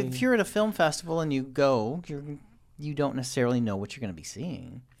necessarily. familiar. If you're at a film festival and you go, you don't necessarily know what you're going to be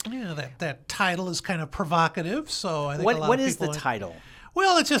seeing. Yeah, that title is kind of provocative, so I think a lot What of is the people. title?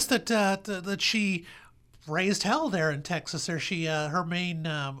 Well, it's just that she raised hell there in Texas. There, she her main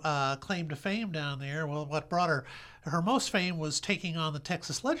claim to fame down there. Well, what brought her most fame was taking on the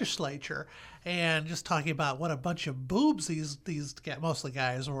Texas legislature and just talking about what a bunch of boobs these mostly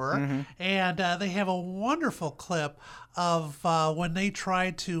guys were. Mm-hmm. And they have a wonderful clip of when they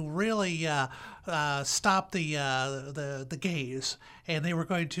tried to really stop the gays, and they were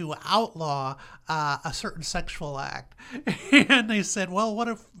going to outlaw a certain sexual act. And they said, well, what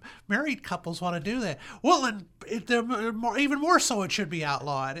if married couples want to do that? Well, then even more so it should be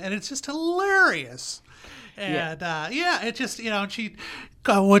outlawed. And it's just hilarious. And it just, she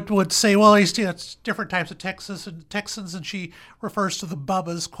would say, well, it's different types of Texans, and she refers to the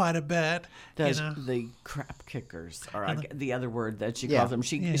Bubbas quite a bit. The crap kickers, or the other word that she Yeah. calls them.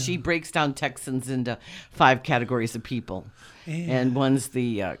 She breaks down Texans into 5 categories of people, and one's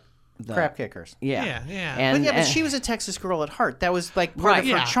the Crap kickers. Yeah, Yeah. And, But she was a Texas girl at heart. That was like part Right, of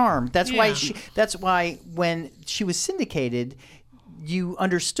her yeah. charm. That's why Yeah. That's why when she was syndicated, you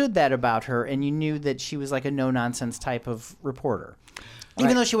understood that about her, and you knew that she was like a no nonsense type of reporter.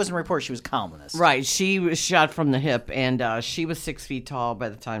 Even though she wasn't a reporter, she was a columnist. Right. She was shot from the hip, and she was 6 feet tall by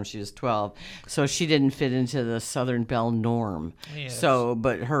the time she was 12. So she didn't fit into the Southern Belle norm. Yes. So,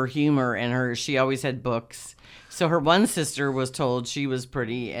 but her humor and she always had books. So her one sister was told she was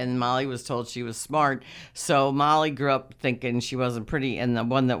pretty, and Molly was told she was smart. So Molly grew up thinking she wasn't pretty, and the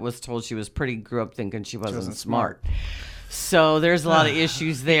one that was told she was pretty grew up thinking she wasn't smart. So there's a lot of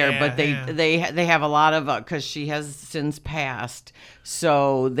issues there, but they have a lot of because she has since passed.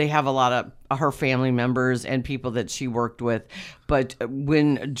 So they have a lot of her family members and people that she worked with. But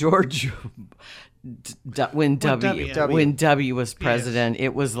when when W was president,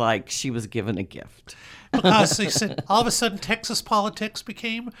 it was like she was given a gift. Because they said all of a sudden Texas politics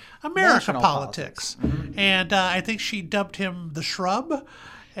became America National politics. And I think she dubbed him the Shrub.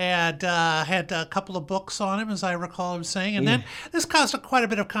 And had a couple of books on him, as I recall him saying. And then this caused quite a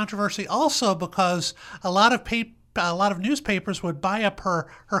bit of controversy also because a lot of newspapers would buy up her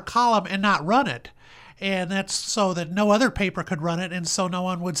column and not run it. And that's so that no other paper could run it, and so no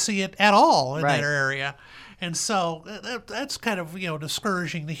one would see it at all in that area. And so that's kind of,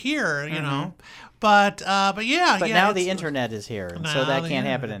 discouraging to hear, you know. But yeah. But now the internet is here, and so that can't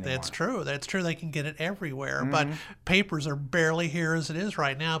happen anymore. That's true. That's true. They can get it everywhere. But papers are barely here as it is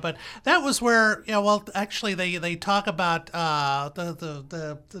right now. But that was where, actually they talk about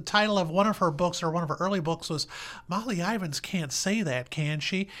the title of one of her books, or one of her early books, was Molly Ivins Can't Say That, Can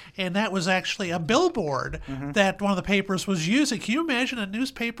She? And that was actually a billboard that one of the papers was using. Can you imagine a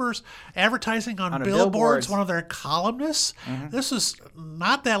newspaper's advertising on billboards, one of their columnists? This was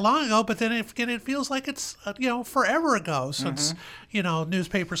not that long ago, but then it feels like it's forever ago since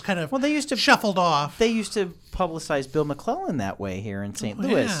newspapers kind of they used to shuffled off. They used to publicize Bill McClellan that way here in St.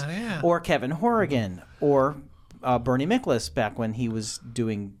 Louis, or Kevin Horrigan, or Bernie Miklasz back when he was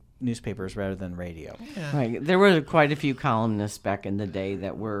doing newspapers rather than radio. Right. There were quite a few columnists back in the day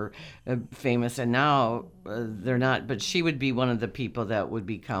that were famous, and now they're not. But she would be one of the people that would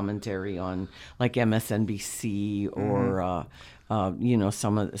be commentary on like MSNBC or.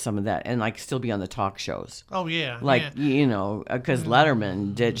 Some of that, and like still be on the talk shows. Oh yeah, because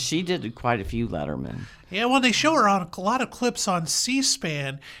Letterman did quite a few Letterman. Yeah, well, they show her on a lot of clips on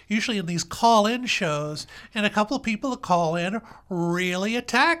C-SPAN, usually in these call-in shows, and a couple of people that call in really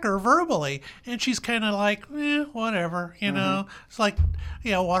attack her verbally, and she's kind of like, whatever, It's like,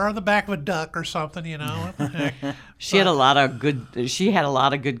 water on the back of a duck or something, What the heck? She had a lot of good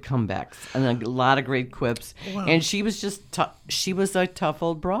comebacks and a lot of great quips, and she was just she was a tough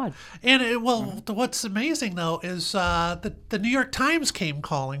old broad. And what's amazing though is the New York Times came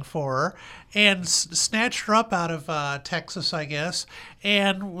calling for her and snatched her up out of Texas, I guess,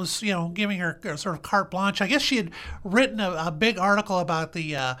 and was giving her sort of carte blanche. I guess she had written a big article about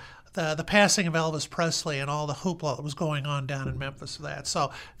the passing of Elvis Presley and all the hoopla that was going on down in Memphis for that.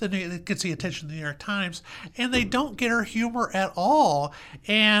 So then it gets the attention of the New York Times, and they don't get her humor at all.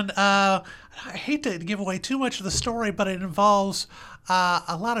 And I hate to give away too much of the story, but it involves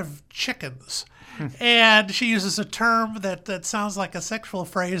a lot of chickens. And she uses a term that sounds like a sexual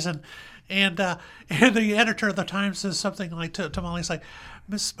phrase, and the editor of the Times says something like to Molly, like,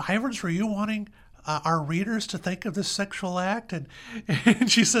 Miss Ivins, were you wanting our readers to think of this sexual act? And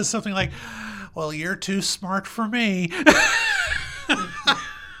she says something like, well, you're too smart for me.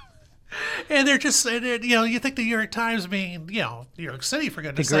 And they're just, you think the New York Times being, New York City, for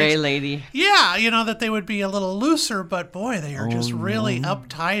goodness sakes. The gray lady. Yeah, that they would be a little looser, but boy, they are just really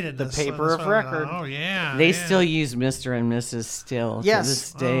uptight in the this. paper of record. Oh, yeah. They still use Mr. and Mrs. still to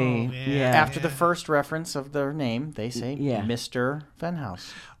this day. Oh, yeah. After the first reference of their name, they say Mr.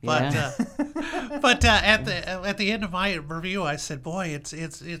 Venhouse. But at the end of my review, I said, "Boy, it's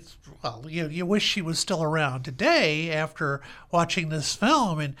well, you wish she was still around today after watching this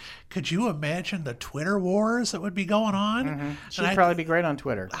film." And could you imagine the Twitter wars that would be going on? She'd probably be great on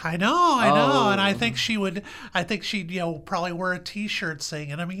Twitter. I know, and I think she would. I think she'd probably wear a T-shirt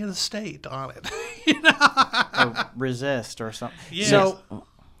saying "Enemy of the State" on it. Or resist or something. Yes. So,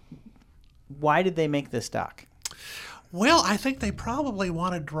 why did they make this doc? Well, I think they probably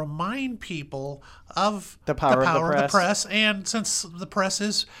wanted to remind people of the power of the press. And since the press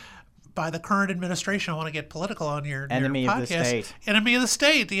is, by the current administration, I want to get political on your enemy podcast, of the state. Enemy of the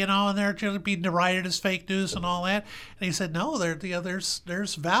state, and they're going to be derided as fake news and all that. And he said, no,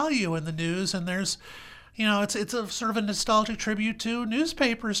 there's value in the news, and there's, it's a sort of a nostalgic tribute to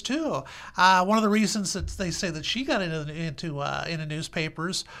newspapers too. One of the reasons that they say that she got into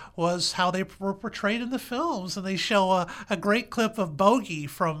newspapers was how they were portrayed in the films, and they show a great clip of Bogey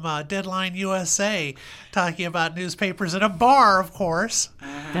from Deadline USA talking about newspapers in a bar, of course.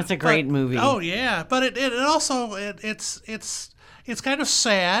 That's a great movie. Oh yeah, but it also it's it's kind of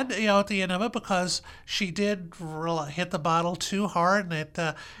sad, at the end of it, because she did hit the bottle too hard,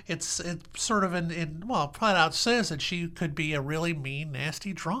 and it's sort of flat out says that she could be a really mean,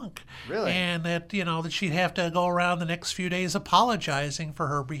 nasty drunk. Really? And that that she'd have to go around the next few days apologizing for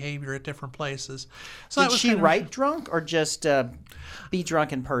her behavior at different places. So Did she write drunk or just be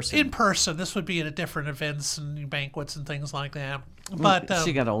drunk in person? in person? This would be at different events and banquets and things like that. But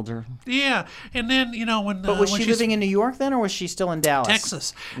She got older. yeah, and then when But was when she she's- living in New York then, or was she still in Dallas?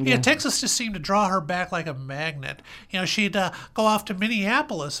 Texas. Yeah, Texas just seemed to draw her back like a magnet. She'd go off to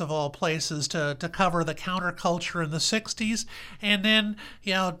Minneapolis, of all places, to cover the counterculture in the 60s. And then,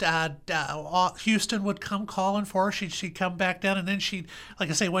 Houston would come calling for her. She'd come back down, and then she, like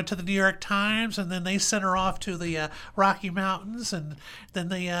I say, went to the New York Times, and then they sent her off to the Rocky Mountains. And then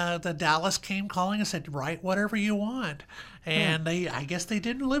the Dallas came calling and said, write whatever you want. And I guess they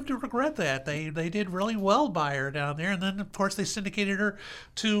didn't live to regret that. They did really well by her down there. And then, of course, they syndicated her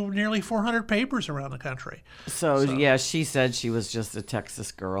to nearly 400 papers around the country. So yeah, she said she was just a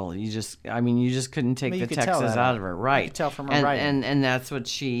Texas girl. You just couldn't take Well, you the could tell Texas that. out of her, right? You could tell from her and, writing. and that's what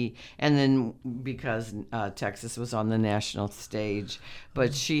she. And then because Texas was on the national stage,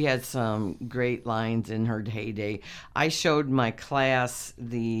 but she had some great lines in her heyday. I showed my class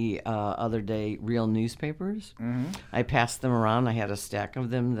the other day real newspapers. Mm-hmm. I passed them around. I had a stack of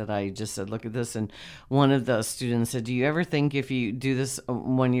them that I just said, look at this. And one of the students said, do you ever think if you do this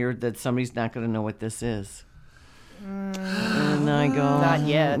 1 year that somebody's not going to know what this is? And I go, Not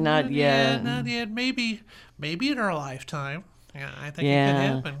yet. Not Yeah, yet. not yet. Maybe in our lifetime. Yeah, I think it could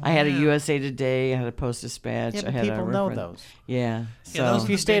Yeah, happen. I had a Yeah. USA Today. I had a Post-Dispatch. Yeah, I but had people a know reference. those. Yeah. So, those If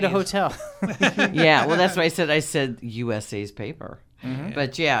you stay at a biggies. hotel. yeah, well, that's what I said. I said USA's paper.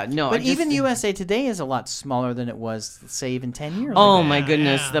 But yeah, no. But I just, even USA Today is a lot smaller than it was, say, even 10 years Oh ago. my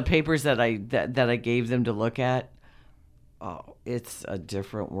goodness, yeah. the papers that I gave them to look at. Oh, it's a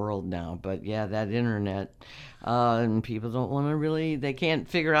different world now. But yeah, that internet, and people don't want to really. They can't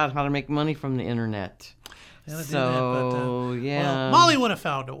figure out how to make money from the internet. Yeah, they do So that, yeah, Well, Molly would have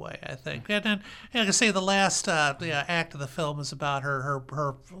found a way, I think. And then, like I say, the last act of the film is about her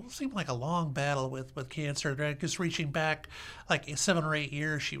seemed like a long battle with cancer, just reaching back like 7 or 8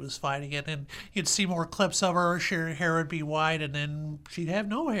 years she was fighting it. And you'd see more clips of her. Her hair would be white, and then she'd have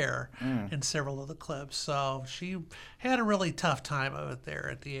no hair in several of the clips. So she had a really tough time of it there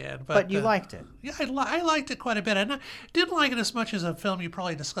at the end. But you liked it. Yeah, I liked it quite a bit. And I didn't like it as much as a film you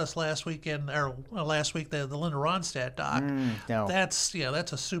probably discussed last week, the Linda Ronstadt doc. no. That's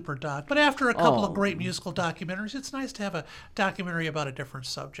a super doc. But after a couple of great musical documentaries, it's nice to have a documentary about a different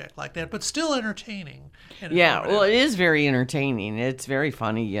subject like that, but still entertaining. and yeah. informative. Well, it is very entertaining. It's very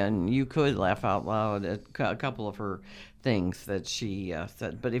funny, and you could laugh out loud at a couple of her things that she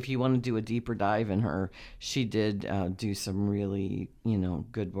said. But if you want to do a deeper dive in her, she did do some really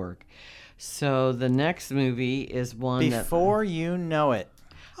good work. So the next movie is one Before you know it.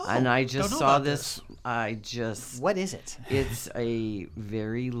 and I don't just know saw about this. I just What is it? It's a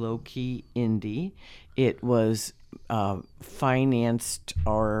very low-key indie. It was financed,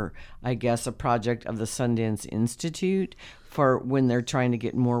 or I guess a project of the Sundance Institute for when they're trying to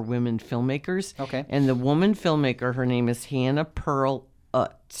get more women filmmakers. Okay. And the woman filmmaker, her name is Hannah Pearl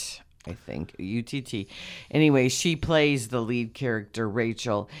Utt, I think, UTT. Anyway, she plays the lead character,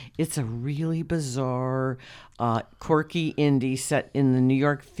 Rachel. It's a really bizarre, quirky indie set in the New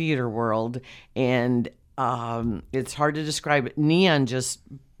York theater world, and it's hard to describe it. Neon just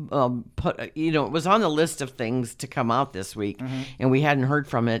it was on the list of things to come out this week, and we hadn't heard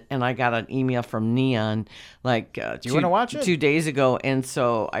from it. And I got an email from Neon like Do you want to watch it? 2 days ago, and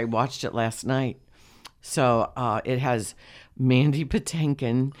so I watched it last night. So it has Mandy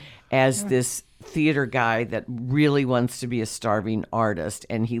Patinkin as this theater guy that really wants to be a starving artist,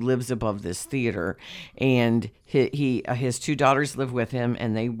 and he lives above this theater, and his 2 daughters live with him,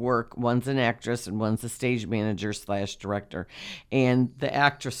 and they work. One's an actress and one's a stage manager / director, and the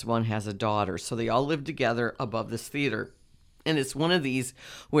actress one has a daughter, so they all live together above this theater. And it's one of these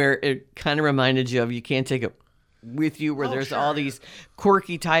where it kind of reminded you of You Can't Take It With You, where there's sure. all these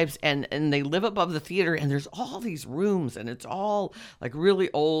quirky types, and they live above the theater, and there's all these rooms, and it's all like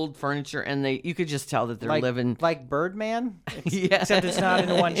really old furniture, and you could just tell that they're living like Birdman, Yeah. except it's not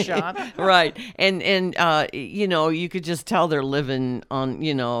in one shot. right. And you could just tell they're living on,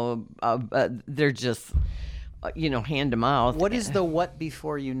 they're just hand to mouth. What is the what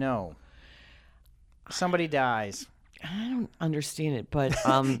before you know? Somebody dies. I don't understand it, but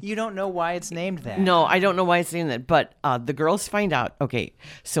You don't know why it's named that. no, I don't know why it's saying that, but the girls find out. Okay,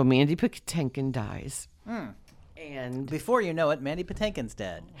 so Mandy Patinkin dies, And Before you know it, Mandy Patinkin's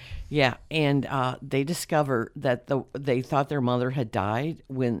dead. yeah, and they discover that they thought their mother had died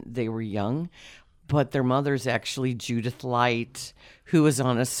when they were young, but their mother's actually Judith Light, who was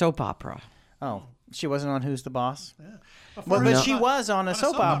on a soap opera. Oh, she wasn't on Who's the Boss? Before Well, but Who's she the- was on a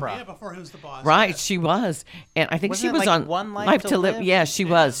soap opera. Yeah, before Who's the Boss. Right, she was, and I think Wasn't she it was like on One Life to Live? Yeah, she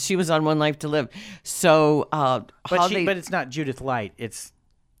was. She was on One Life to Live. So, But they, but it's not Judith Light. It's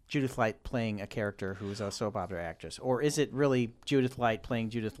Judith Light playing a character who is a soap opera actress. Or is it really Judith Light playing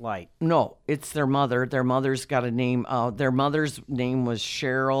Judith Light? no, it's their mother. Their mother's got a name. Their mother's name was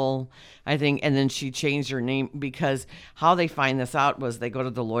Cheryl, I think, and then she changed her name because how they find this out was they go to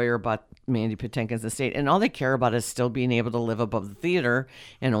the lawyer about Mandy Patinkin's estate, and all they care about is still being able to live above the theater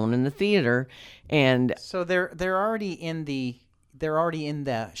and owning the theater. And So they're already in the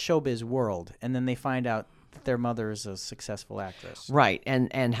showbiz world, and then they find out that their mother is a successful actress. right,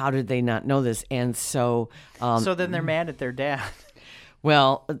 and how did they not know this? And so, So then they're mad at their dad.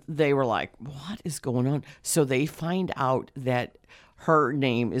 well, they were like, "What is going on?" So they find out that her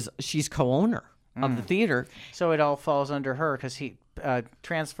name is she's co-owner of the theater. So it all falls under her because he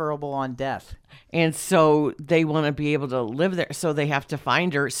transferable on death. And so they want to be able to live there. So they have to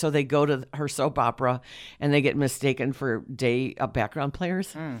find her. So they go to her soap opera and they get mistaken for background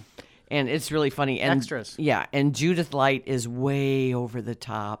players. And it's really funny. And Extras. Yeah. And Judith Light is way over the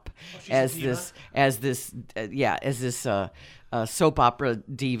top as this soap opera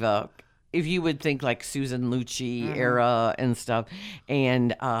diva. If you would think like Susan Lucci era and stuff.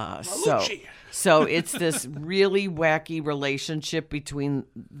 And so it's this really wacky relationship between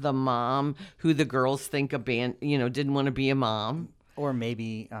the mom, who the girls think didn't want to be a mom. Or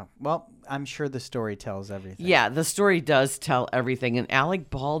maybe, I'm sure the story tells everything. Yeah, the story does tell everything. And Alec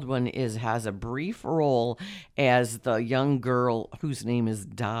Baldwin has a brief role as the young girl whose name is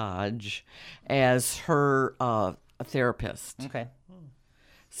Dodge, as her therapist. Okay.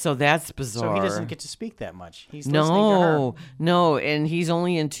 So that's bizarre. So he doesn't get to speak that much. He's listening to her. No, and he's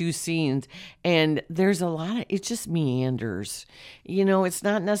only in 2 scenes, and there's a lot of it just meanders. It's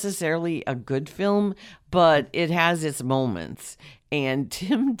not necessarily a good film, but it has its moments. And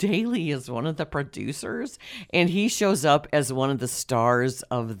Tim Daly is one of the producers, and he shows up as one of the stars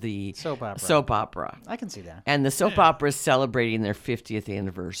of the soap opera. I can see that. And the soap opera is celebrating their 50th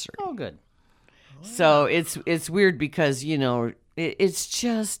anniversary. Oh, good. So it's weird because it's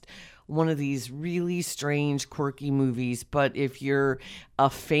just one of these really strange, quirky movies. But if you're a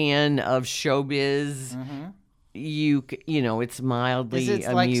fan of showbiz, it's mildly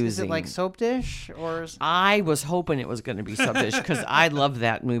amusing. Is it like Soap Dish or? I was hoping it was going to be Soap Dish because I love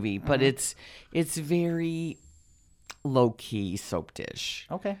that movie, but it's very low key Soap Dish.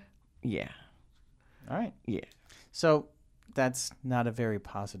 Okay. Yeah. All right. Yeah. So that's not a very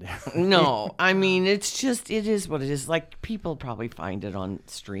positive. No, I mean it is what it is. Like people probably find it on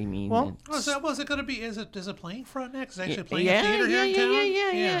streaming. Well, was it going to be? Is it playing front next? Is it actually playing a theater here in town?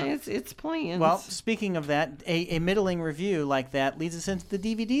 Yeah. It's playing. Well, speaking of that, a middling review like that leads us into the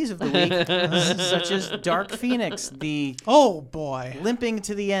DVDs of the week, such as Dark Phoenix, the limping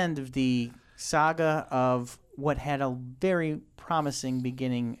to the end of the saga of what had a very promising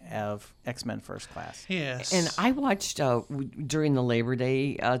beginning of X-Men First Class. Yes. And I watched during the Labor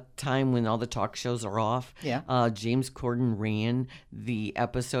Day time when all the talk shows are off. Yeah. James Corden ran the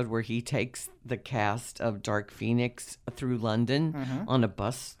episode where he takes the cast of Dark Phoenix through London on a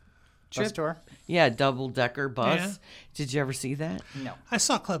bus trip. Bus tour? Yeah, double-decker bus. Yeah. Did you ever see that? No. I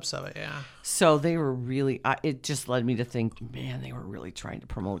saw clips of it, yeah. So they were really, it just led me to think, man, they were really trying to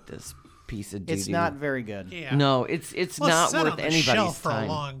promote this piece of It's not very good. Yeah. No, it's Well, not sat worth on the anybody's shelf for time.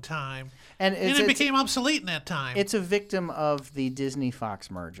 a long time. And it became obsolete in that time. It's a victim of the Disney-Fox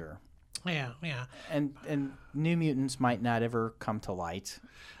merger. Yeah. And New Mutants might not ever come to light.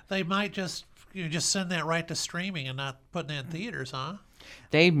 They might just send that right to streaming and not putting it in theaters, huh?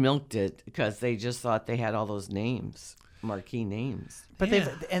 They milked it because they just thought they had all those names, marquee names. But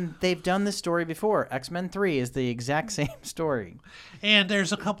they've done this story before. X-Men 3 is the exact same story. And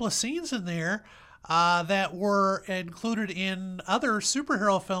there's a couple of scenes in there that were included in other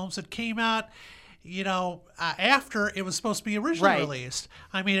superhero films that came out, after it was supposed to be originally released.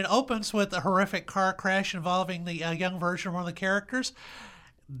 I mean, it opens with a horrific car crash involving the young version of one of the characters.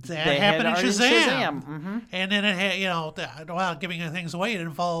 That happened in Shazam. Mm-hmm. And then it had, without giving things away,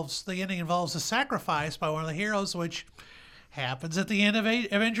 the ending involves a sacrifice by one of the heroes, which happens at the end of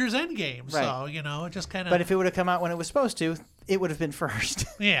Avengers Endgame. Right. So, it just kind of... But if it would have come out when it was supposed to, it would have been first.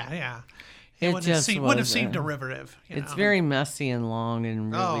 Yeah. It It just wouldn't have was, seemed derivative. It's very messy and long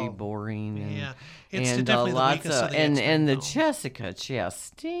and really boring. And, yeah. It's and definitely the lots weakest of, of the and X-Men the films. Jessica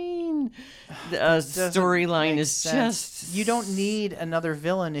Chastain Doesn't storyline make is sense. just You don't need another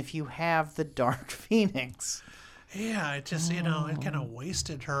villain if you have the Dark Phoenix. Yeah, it just it kind of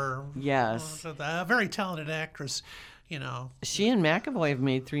wasted her. Yes. A very talented actress. She and McAvoy have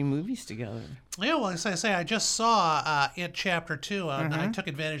made 3 movies together. Yeah, well, as I say, I just saw It Chapter 2. Mm-hmm. I took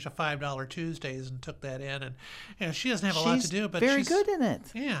advantage of $5 Tuesdays and took that in. And she doesn't have a lot to She's do, but very she's good in it.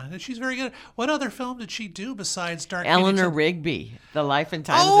 Yeah, and she's very good. What other film did she do besides Dark Eleanor Phoenix? Rigby, The Life and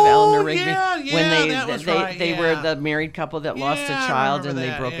Times Oh, of Eleanor Rigby. yeah, when they that was they, right, they were yeah. the married couple that lost a Yeah, I child remember and they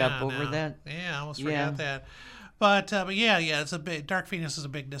that. broke Yeah, up over no. that. Yeah, I almost Yeah. forgot that. But yeah, it's a big Dark Phoenix is a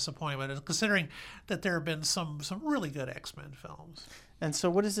big disappointment, considering that there have been some really good X-Men films. And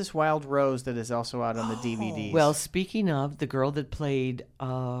so, what is this Wild Rose that is also out on the DVDs? Well, speaking of the girl that played,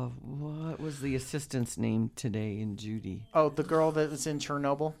 what was the assistant's name today in Judy? oh, the girl that was in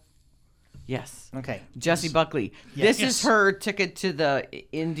Chernobyl. Yes. Okay. Jessie Buckley. This Yes. is her ticket to the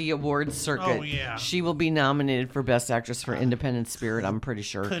Indie Awards circuit. Oh, yeah. She will be nominated for Best Actress for Independent Spirit, I'm pretty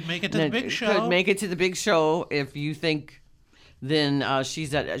sure. Could make it to the And big Could show. make it to the big show if you think. Then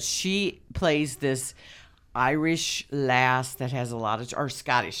she plays this Irish lass that has a lot of, or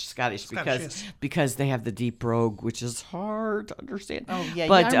Scottish yes. because they have the deep brogue, which is hard to understand. Oh, yeah,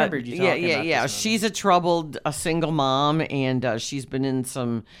 but I remembered you talking about yeah. this movie. She's a single mom, and she's been in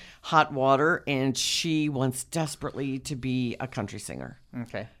some hot water, and she wants desperately to be a country singer,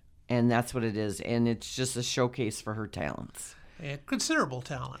 Okay. and that's what it is, and it's just a showcase for her talents. Considerable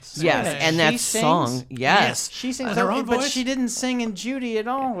talents. Yes, Okay. and that She sings? song, yes. She sings her own but voice? she didn't sing in Judy at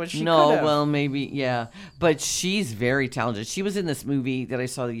all, which she No, could have. well, maybe, yeah. But she's very talented. She was in this movie that I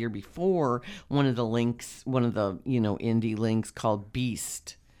saw the year before, one of the indie links called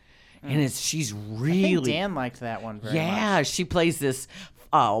Beast. And she's I think really, Dan liked that one very yeah, much. she plays this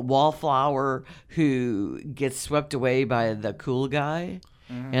wallflower who gets swept away by the cool guy.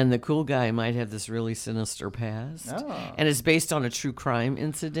 And the cool guy might have this really sinister past. Oh. And it's based on a true crime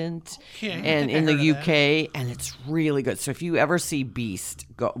incident. Okay, I And think I in the heard of UK, and it's really good. So if you ever see Beast,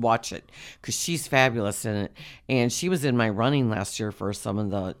 go watch it because she's fabulous in it. And she was in my running last year for some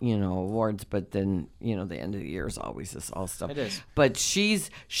of the awards, but then the end of the year is always this all stuff. It is. But she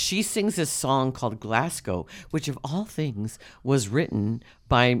sings this song called Glasgow, which of all things was written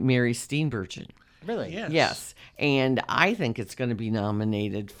by Mary Steenburgen. Really? Yes. Yes, and I think it's going to be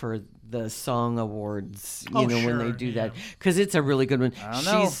nominated for the Song Awards. Oh, when sure, they do yeah. that, because it's a really good one. I don't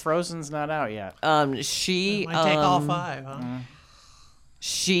know. Frozen's not out yet. She Might take all 5, huh?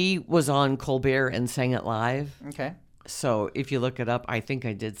 she was on Colbert and sang it live. Okay. So if you look it up, I think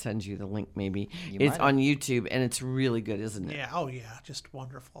I did send you the link. Maybe might it's have. on YouTube, and it's really good, isn't it? Yeah. Oh, yeah. Just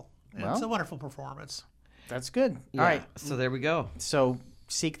wonderful. And Well. it's a wonderful performance. That's good. Yeah. All right. So there we go. So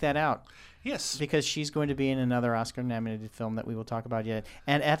seek that out Yes. because she's going to be in another Oscar-nominated film that we will talk about yet.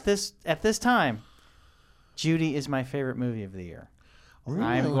 And at this time, Judy is my favorite movie of the year.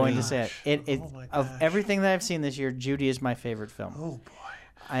 I'm going to say it. Oh my Of gosh. everything that I've seen this year, Judy is my favorite film. Oh, boy.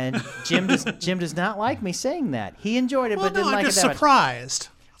 And Jim does not like me saying that. He enjoyed it, Well, but didn't no, I'm like it just that much. surprised.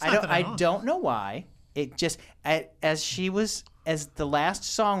 It's not that I don't know why. It just as the last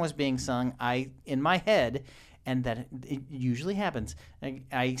song was being sung, in my head, and that it usually happens.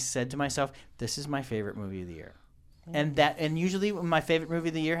 I said to myself, "This is my favorite movie of the year," and usually when my favorite movie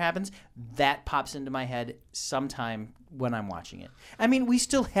of the year happens, that pops into my head sometime when I'm watching it. I mean, we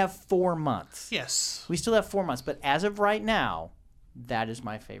still have 4 months. Yes. We still have 4 months, but as of right now, that is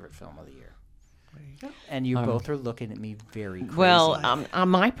my favorite film of the year. There you go. And you both are looking at me very crazy. Well,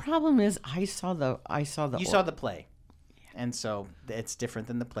 my problem is I saw the You saw the play, and so it's different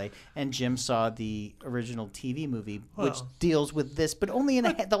than the play. And Jim saw the original TV movie, which Well. deals with this, but only in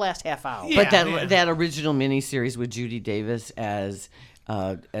the last half hour. Yeah. But that original miniseries with Judy Davis as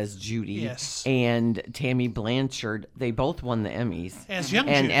Judy Yes. and Tammy Blanchard, they both won the Emmys. As young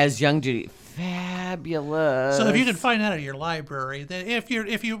and Judy. as young Judy, fabulous. So if you can find that at your library, that if you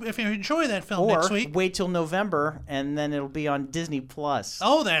enjoy that film Or next week. wait till November, and then it'll be on Disney Plus.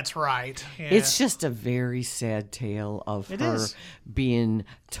 Oh, that's right. Yeah. It's just a very sad tale of It her is. being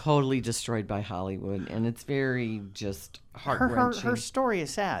totally destroyed by Hollywood, and it's very just heart wrenching. Her story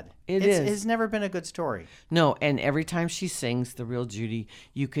is sad. It is. It's never been a good story. No, and every time she sings the real Judy,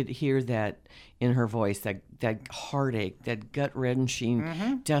 you could hear that in her voice, that heartache, that gut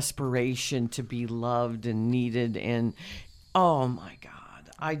wrenching desperation to be loved and needed, and oh my God,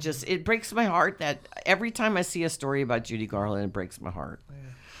 it breaks my heart that every time I see a story about Judy Garland, it breaks my heart.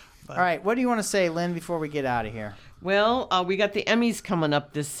 All right, what do you want to say, Lynn, before we get out of here? Well, we got the Emmys coming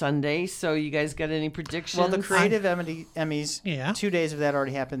up this Sunday, so you guys got any predictions? Well, the creative Emmys, Yeah. 2 days of that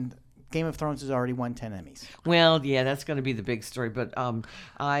already happened. Game of Thrones has already won 10 Emmys. Well, yeah, that's going to be the big story. But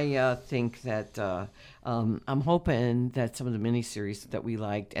I think that I'm hoping that some of the miniseries that we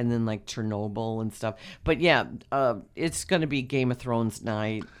liked, and then like Chernobyl and stuff. But yeah, it's going to be Game of Thrones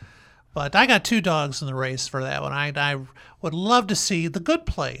night. But I got 2 dogs in the race for that one. I would love to see The Good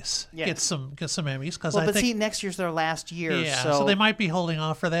Place Yeah. get some Emmys because Well, I but think see, next year's their last year, yeah, so they might be holding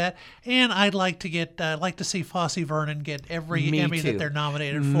off for that. And I'd like to see Fosse Vernon get every Me Emmy too. that they're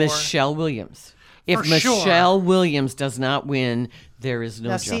nominated for. Michelle Williams. If For sure. Michelle Williams does not win, there is no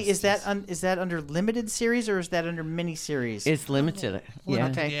now, justice. see, is that under limited series or is that under miniseries? It's limited. Yeah.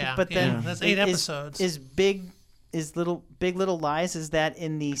 Okay, Yeah, but yeah, then that's 8 is- episodes. Is Big Little Lies? Is that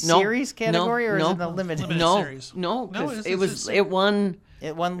in the No, series category or is no. it in the limited? Limited No, series. no, No, because it's- it won.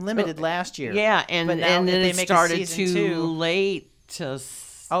 It won limited last year. Yeah, and But now and if then they it make a started season too 2 late to.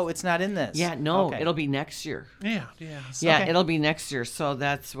 Oh, it's not in this. Yeah, no, Okay. it'll be next year. Yeah, yeah. So- Yeah, Okay. it'll be next year. So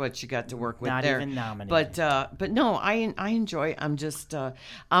that's what you got to work with Not there. even nominated. But no, I enjoy. I'm just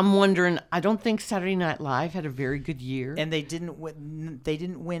I'm wondering. I don't think Saturday Night Live had a very good year. And they didn't win. They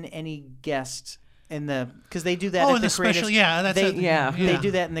didn't win any guests in the because they do that. Oh, at in the special, creative, yeah, that's they, it. Yeah. They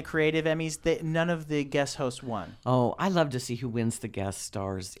do that in the creative Emmys. None of the guest hosts won. Oh, I love to see who wins the guest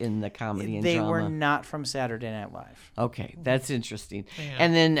stars in the comedy and They drama. were not from Saturday Night Live. Okay, that's interesting. Yeah.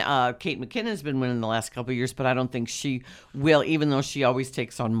 And then Kate McKinnon's been winning the last couple of years, but I don't think she will, even though she always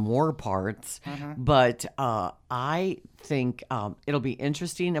takes on more parts. But I think it'll be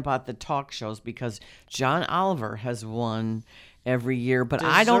interesting about the talk shows because John Oliver has won every year, but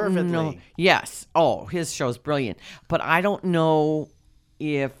I don't know. Deservedly. Yes. Oh, his show's brilliant. But I don't know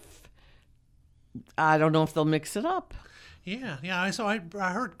if they'll mix it up. Yeah, yeah. So I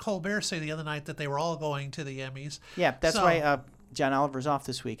heard Colbert say the other night that they were all going to the Emmys. Yeah, that's So- why John Oliver's off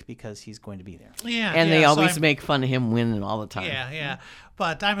this week because he's going to be there. Yeah, And they yeah, so always I'm- make fun of him winning all the time. Yeah, yeah.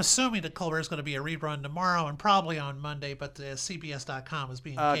 But I'm assuming that Colbert's going to be a rerun tomorrow and probably on Monday. But the CBS.com is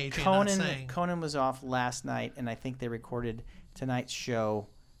being cagey and not saying. Conan was off last night, and I think they recorded tonight's show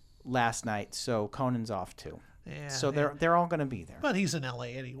last night, so Conan's off too. Yeah, So yeah. they're all going to be there. But he's in LA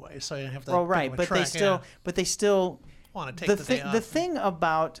anyway, so you have to. Well, pick right, him a but track, they still want to take the day off. the thing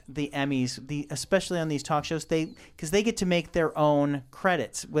about the Emmys, especially on these talk shows, because they get to make their own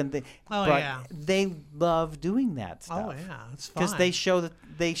credits when they. Oh, but yeah. They love doing that stuff. Oh yeah, it's fun. Because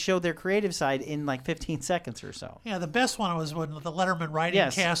they show their creative side in like 15 seconds or so. Yeah, the best one was when the Letterman writing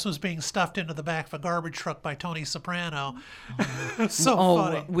Yes. cast was being stuffed into the back of a garbage truck by Tony Soprano. So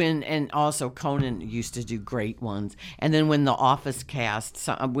Oh, funny. and also Conan used to do great ones. And then when the Office cast,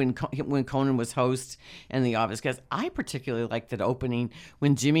 when Conan was host and the Office cast, I particularly liked that opening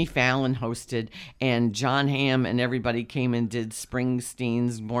when Jimmy Fallon hosted and John Hamm and everybody came and did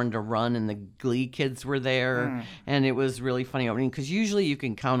Springsteen's Born to Run and the Glee kids were there, and it was really funny opening because usually you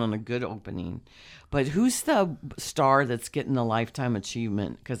can count on a good opening. But who's the star that's getting the Lifetime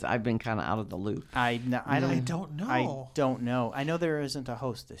Achievement? Because I've been kind of out of the loop. I don't don't I know. don't know. I know there isn't a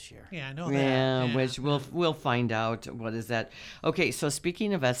host this year. Yeah, I know that. Yeah, which we'll find out. What is that? Okay, so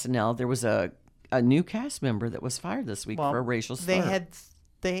speaking of SNL, there was a new cast member that was fired this week for a racial slur.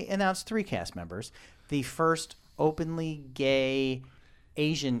 They announced 3 cast members. The first openly gay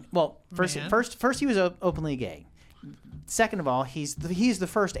Asian. Well, first he was openly gay. Second of all, he's the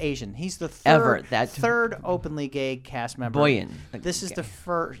first Asian. He's the third openly gay cast member. Boyan. This is the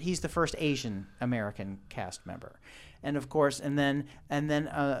first. He's the first Asian American cast member, and of course, and then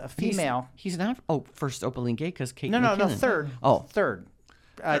a female. He's not first openly gay because Kate. No, McKinnon. third. Oh, third.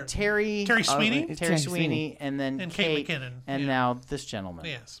 Terry Sweeney? Terry Sweeney, and then And Kate McKinnon, and yeah. now this gentleman.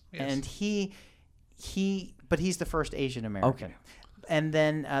 Yes. And but he's the first Asian American. Okay. And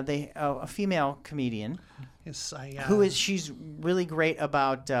then a female comedian Yes, she's really great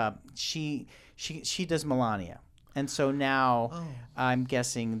about she does Melania, and so now I'm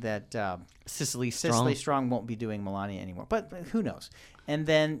guessing that Cicely Strong won't be doing Melania anymore, but who knows? And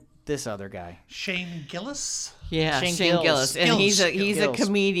then this other guy, Shane Gillis. Yeah, Shane Shane Gillis. Gillis, and he's a Gillis.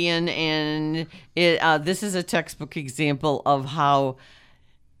 comedian, and this is a textbook example of how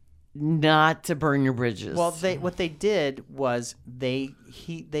not to burn your bridges. well, what they did was they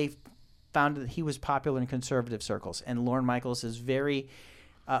found that he was popular in conservative circles, and Lorne Michaels is very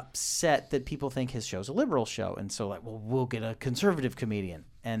upset that people think his show's a liberal show, and so we'll get a conservative comedian,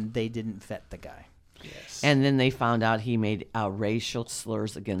 and they didn't vet the guy. Yes. And then they found out he made racial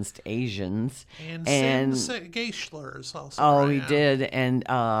slurs against Asians. And gay slurs also. Oh, right? he did. And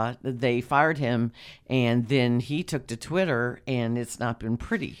they fired him. And then he took to Twitter, and it's not been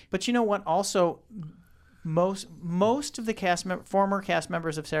pretty. But you know what? Also, most of the former cast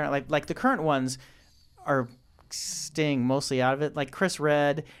members of Saturday Night Live, like the current ones, are staying mostly out of it. Like Chris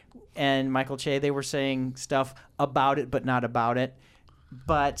Redd and Michael Che, they were saying stuff about it but not about it.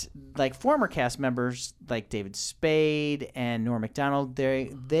 But like former cast members like David Spade and Norm Macdonald,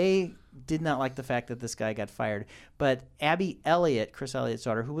 they did not like the fact that this guy got fired. But Abby Elliott, Chris Elliott's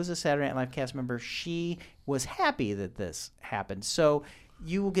daughter, who was a Saturday Night Live cast member, she was happy that this happened. So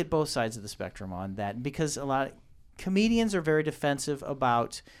you will get both sides of the spectrum on that, because a lot of comedians are very defensive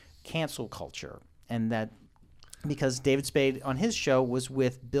about cancel culture, and that because David Spade on his show was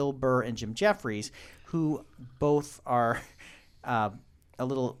with Bill Burr and Jim Jeffries, who both are a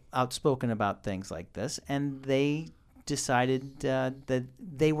little outspoken about things like this, and they decided that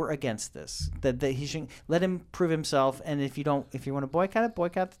they were against this, that he should let him prove himself, and if you want to boycott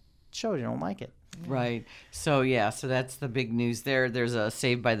the show, you don't like it. Right. So that's the big news there. There's a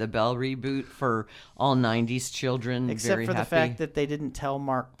Saved by the Bell reboot for all 90s children. Except Very for happy. the fact that they didn't tell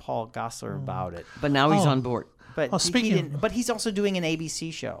Mark Paul Gosselaar about it. But now he's on board. But but he's also doing an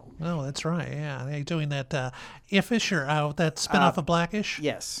ABC show. Oh, that's right. Yeah, they're doing that If-ish, or that spinoff of Blackish.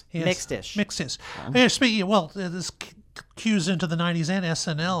 Yes. Mixed-ish. Mixed-ish. Yeah, speaking of, this cues into the 90s and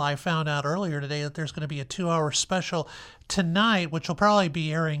SNL. I found out earlier today that there's going to be a 2-hour special tonight, which will probably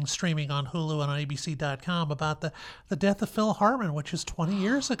be streaming on Hulu and on ABC.com, about the death of Phil Hartman, which is 20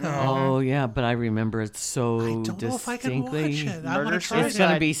 years ago. Oh, yeah, but I remember it so I don't know if I can watch it. I'm going to try It's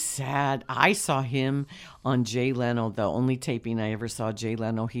going to be sad. I saw him on Jay Leno, the only taping I ever saw Jay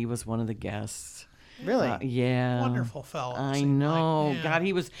Leno. He was one of the guests. Really? Yeah. Wonderful fellow. I know. Like. Yeah. God,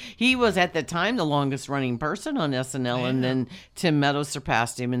 he was at the time the longest running person on SNL, and then Tim Meadows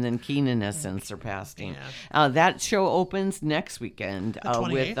surpassed him, and then Keenan Essen surpassed him. Yeah. That show opens next weekend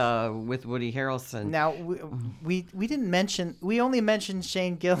with Woody Harrelson. Now we didn't mention. We only mentioned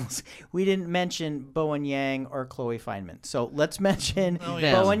Shane Gillis. We didn't mention Bowen Yang or Chloe Fineman. So let's mention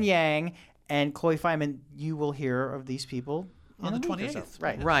Bowen Yang and Chloe Fineman. You will hear of these people on the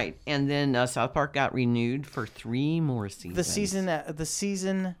 28th, right, and then South Park got renewed for 3 more seasons. The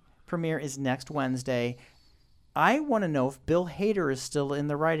season premiere is next Wednesday. I want to know if Bill Hader is still in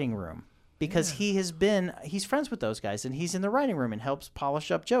the writing room, because he's friends with those guys, and he's in the writing room and helps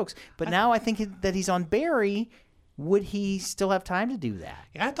polish up jokes. But now I think that he's on Barry. Would he still have time to do that?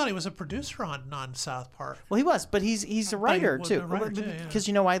 Yeah, I thought he was a producer on South Park. Well, he was, but he's a writer too. Because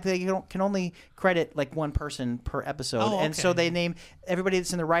you know why they can only credit like one person per episode, and so they name everybody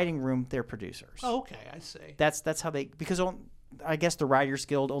that's in the writing room their producers. Oh, okay, I see. That's how because I guess the Writers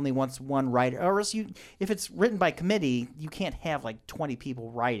Guild only wants one writer, or else if it's written by committee, you can't have like 20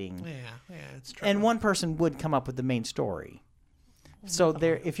 people writing. Yeah, it's true. And one person would come up with the main story. So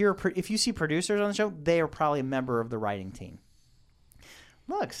if you see producers on the show, they are probably a member of the writing team.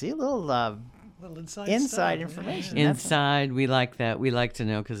 Look, see a little inside information. Inside, we like that. We like to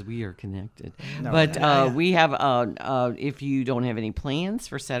know because we are connected. No, we have, if you don't have any plans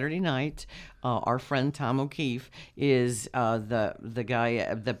for Saturday night, our friend Tom O'Keefe is the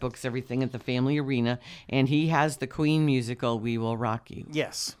guy that books everything at the Family Arena, and he has the Queen musical, We Will Rock You.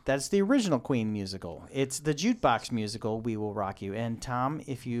 Yes, that's the original Queen musical. It's the jukebox musical, We Will Rock You. And Tom,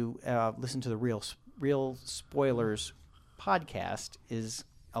 if you listen to the Real Spoilers podcast,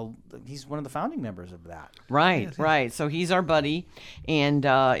 he's one of the founding members of that. Right. So he's our buddy, and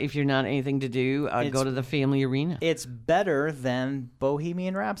if you're not anything to do, go to the Family Arena. It's better than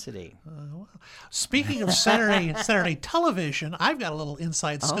Bohemian Rhapsody. Speaking of Saturday television, I've got a little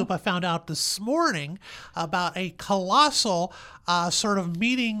inside scoop I found out this morning about a colossal sort of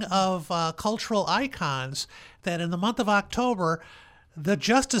meeting of cultural icons that in the month of October, the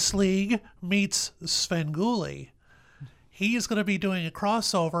Justice League meets Svengoolie. He is going to be doing a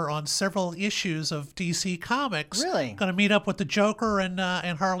crossover on several issues of DC Comics. Really? Going to meet up with the Joker and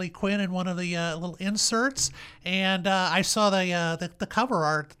Harley Quinn in one of the little inserts. And I saw the cover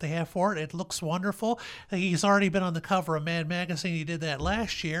art that they have for it. It looks wonderful. He's already been on the cover of Mad Magazine. He did that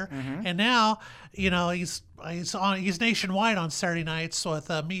last year. Mm-hmm. And now, he's nationwide on Saturday nights with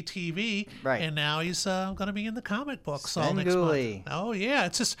MeTV. Right. And now he's going to be in the comic books all next Svengoolie. month. Oh, yeah.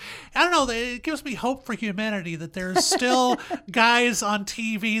 It's just, I don't know. It gives me hope for humanity that there's still guys on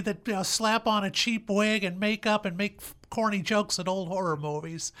TV that slap on a cheap wig and makeup and make corny jokes at old horror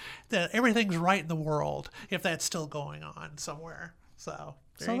movies. That everything's right in the world if that's still going on somewhere. So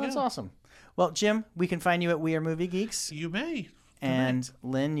that's awesome. Well, Jim, we can find you at We Are Movie Geeks. You may. And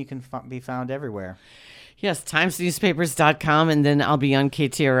Lynn, you can be found everywhere. Yes, timesnewspapers.com, and then I'll be on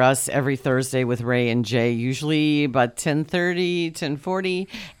KTRS every Thursday with Ray and Jay, usually about 10:30, 10:40,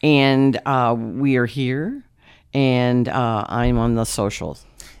 and we are here, and I'm on the socials.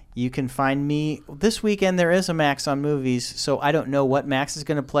 You can find me this weekend. There is a Max on Movies, so I don't know what Max is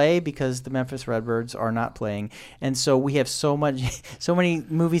going to play because the Memphis Redbirds are not playing, and so we have so many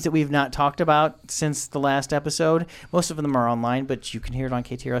movies that we've not talked about since the last episode. Most of them are online, but you can hear it on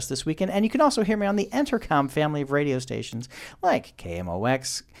KTRS this weekend, and you can also hear me on the Entercom family of radio stations like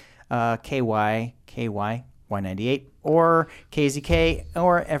KMOX, KY, Y98, or KZK,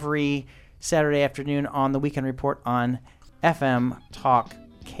 or every Saturday afternoon on the Weekend Report on FM Talk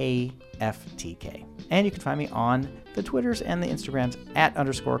KFTK. And you can find me on the Twitters and the Instagrams at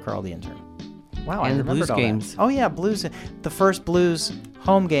 _Carl the Intern. Wow, And I the remembered Blues all games. that. Oh yeah, Blues. The first Blues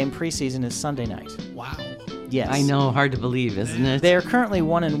home game preseason is Sunday night. Wow. Yes. I know, hard to believe, isn't it? They're currently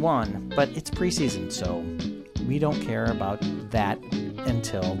 1-1, but it's preseason, so we don't care about that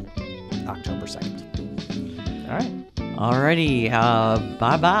until October 2nd. All right. Alrighty,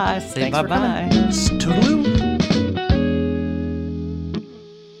 bye-bye. Say Thanks for bye-bye. Toodaloo.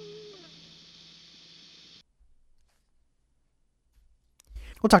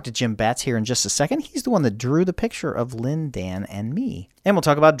 We'll talk to Jim Batts here in just a second. He's the one that drew the picture of Lynn, Dan, and me. And we'll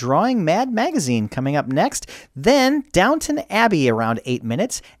talk about Drawing Mad Magazine coming up next. Then Downton Abbey around 8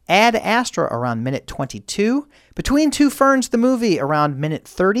 minutes. Ad Astra around minute 22. Between Two Ferns, the movie, around minute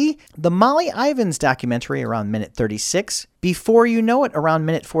 30. The Molly Ivins documentary around minute 36. Before You Know It around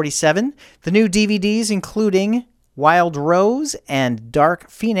minute 47. The new DVDs including Wild Rose and Dark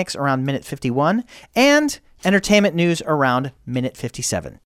Phoenix around minute 51. And entertainment news around minute 57.